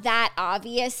not that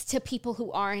obvious to people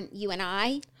who aren't you and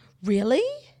I. Really?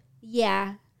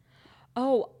 Yeah.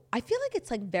 Oh, I feel like it's,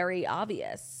 like, very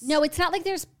obvious. No, it's not like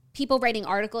there's people writing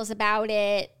articles about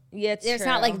it. Yeah, it's There's true.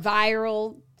 not, like,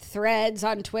 viral threads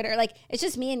on Twitter. Like, it's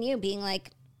just me and you being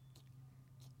like...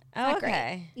 Oh,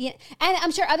 okay. Yeah, and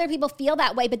I'm sure other people feel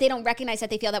that way, but they don't recognize that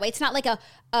they feel that way. It's not like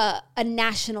a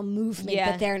national movement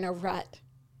that they're in a rut.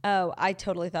 Oh, I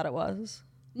totally thought it was.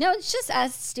 No, it's just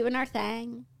us doing our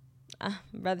thing. I'd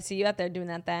rather see you out there doing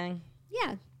that thing.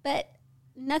 Yeah, but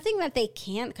nothing that they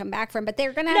can't come back from, but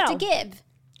they're going to have to give.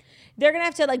 They're going to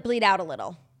have to, like, bleed out a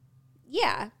little.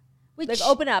 Yeah. Like,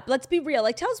 open up. Let's be real.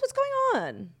 Like, tell us what's going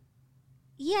on.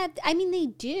 Yeah, I mean, they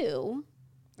do,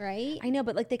 right? I know,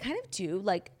 but, like, they kind of do,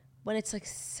 like... when it's, like,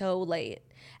 so late.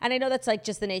 And I know that's, like,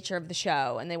 just the nature of the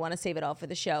show, and they want to save it all for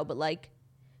the show, but, like,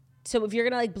 so if you're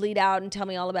going to, like, bleed out and tell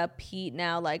me all about Pete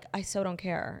now, like, I so don't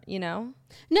care, you know?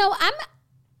 No,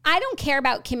 I don't care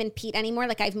about Kim and Pete anymore.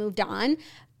 Like, I've moved on,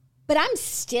 but I'm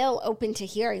still open to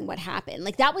hearing what happened.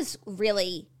 Like, that was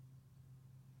really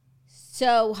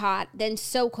so hot, then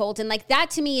so cold. And, like, that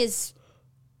to me is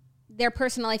their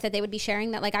personal life that they would be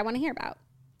sharing that, like, I want to hear about.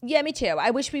 Yeah, me too.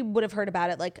 I wish we would have heard about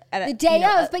it like at the day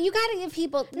of, but you got to give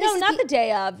people. No, not the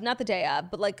day of,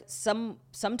 but like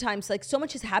sometimes like so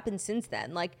much has happened since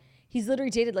then. Like he's literally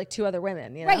dated like 2 other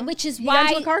women, you know? Right, which is why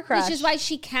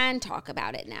she can talk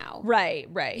about it now. Right.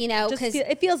 You know, because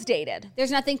it feels dated.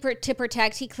 There's nothing to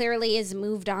protect. He clearly has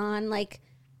moved on. Like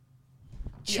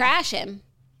trash him.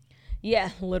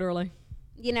 Yeah, literally.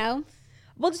 You know.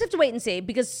 We'll just have to wait and see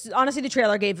because honestly, the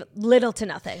trailer gave little to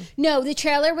nothing. No, the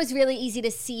trailer was really easy to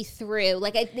see through.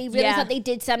 Like they really thought they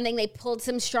did something. They pulled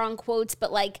some strong quotes,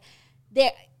 but like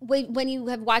when you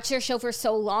have watched their show for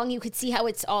so long, you could see how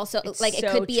it's also like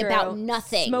it could be about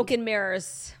nothing. Smoke and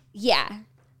mirrors. Yeah.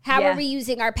 How are we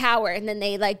using our power? And then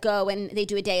they like go and they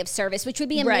do a day of service, which would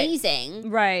be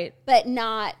amazing. Right. But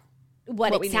not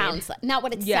what it sounds like. Not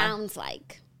what it sounds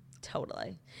like.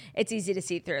 Totally. It's easy to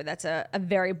see through. That's a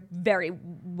very, very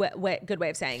good way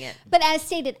of saying it. But as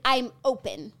stated, I'm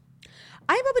open.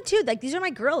 I'm open too. Like, these are my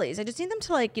girlies. I just need them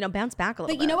to, like, you know, bounce back a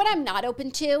little bit. But you know what I'm not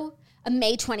open to? A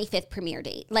May 25th premiere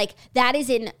date. Like, that is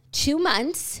in 2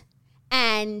 months,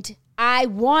 and I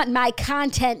want my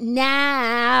content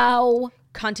now.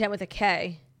 Content with a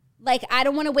K. Like, I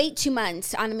don't want to wait 2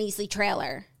 months on a measly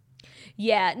trailer.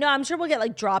 Yeah. No, I'm sure we'll get,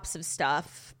 like, drops of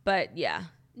stuff, but yeah.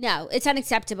 No, it's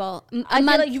unacceptable. I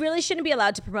feel like you really shouldn't be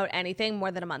allowed to promote anything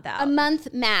more than a month out. A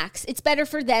month max. It's better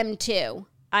for them too.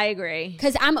 I agree.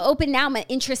 Because I'm open now. I'm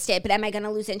interested, but am I going to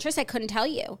lose interest? I couldn't tell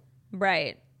you.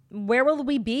 Right. Where will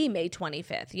we be May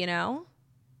 25th, you know?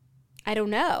 I don't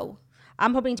know.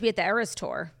 I'm hoping to be at the Eras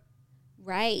Tour.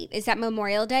 Right. Is that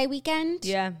Memorial Day weekend?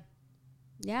 Yeah.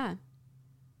 Yeah.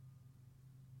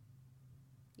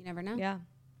 You never know. Yeah.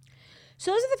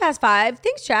 So those are the Fast 5.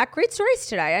 Thanks, Jack. Great stories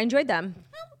today. I enjoyed them.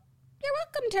 Oh, you're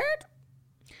welcome, turd.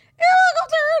 You're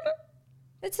welcome, turd.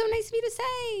 That's so nice of you to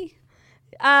say.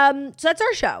 So that's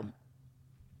our show.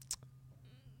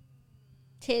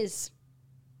 'Tis.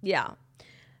 Yeah.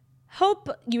 Hope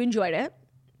you enjoyed it.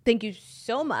 Thank you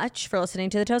so much for listening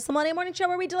to the Toast the Millennial Morning Show,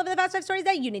 where we deliver the fast 5 stories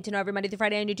that you need to know every Monday through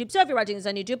Friday on YouTube. So if you're watching this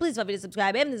on YouTube, please feel free to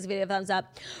subscribe and give this video a thumbs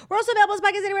up. We're also available as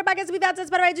podcasts anywhere podcasts can be found. So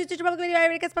Spotify, iTunes, Stitcher, Public Video,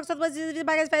 every podcast,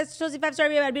 podcast, 5-star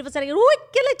review, and beautiful setting, and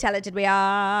wickedly talented we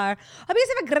are. Hope you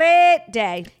guys have a great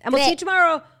day, and we'll see you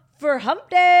tomorrow for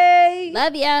Hump Day.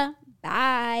 Love ya.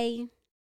 Bye.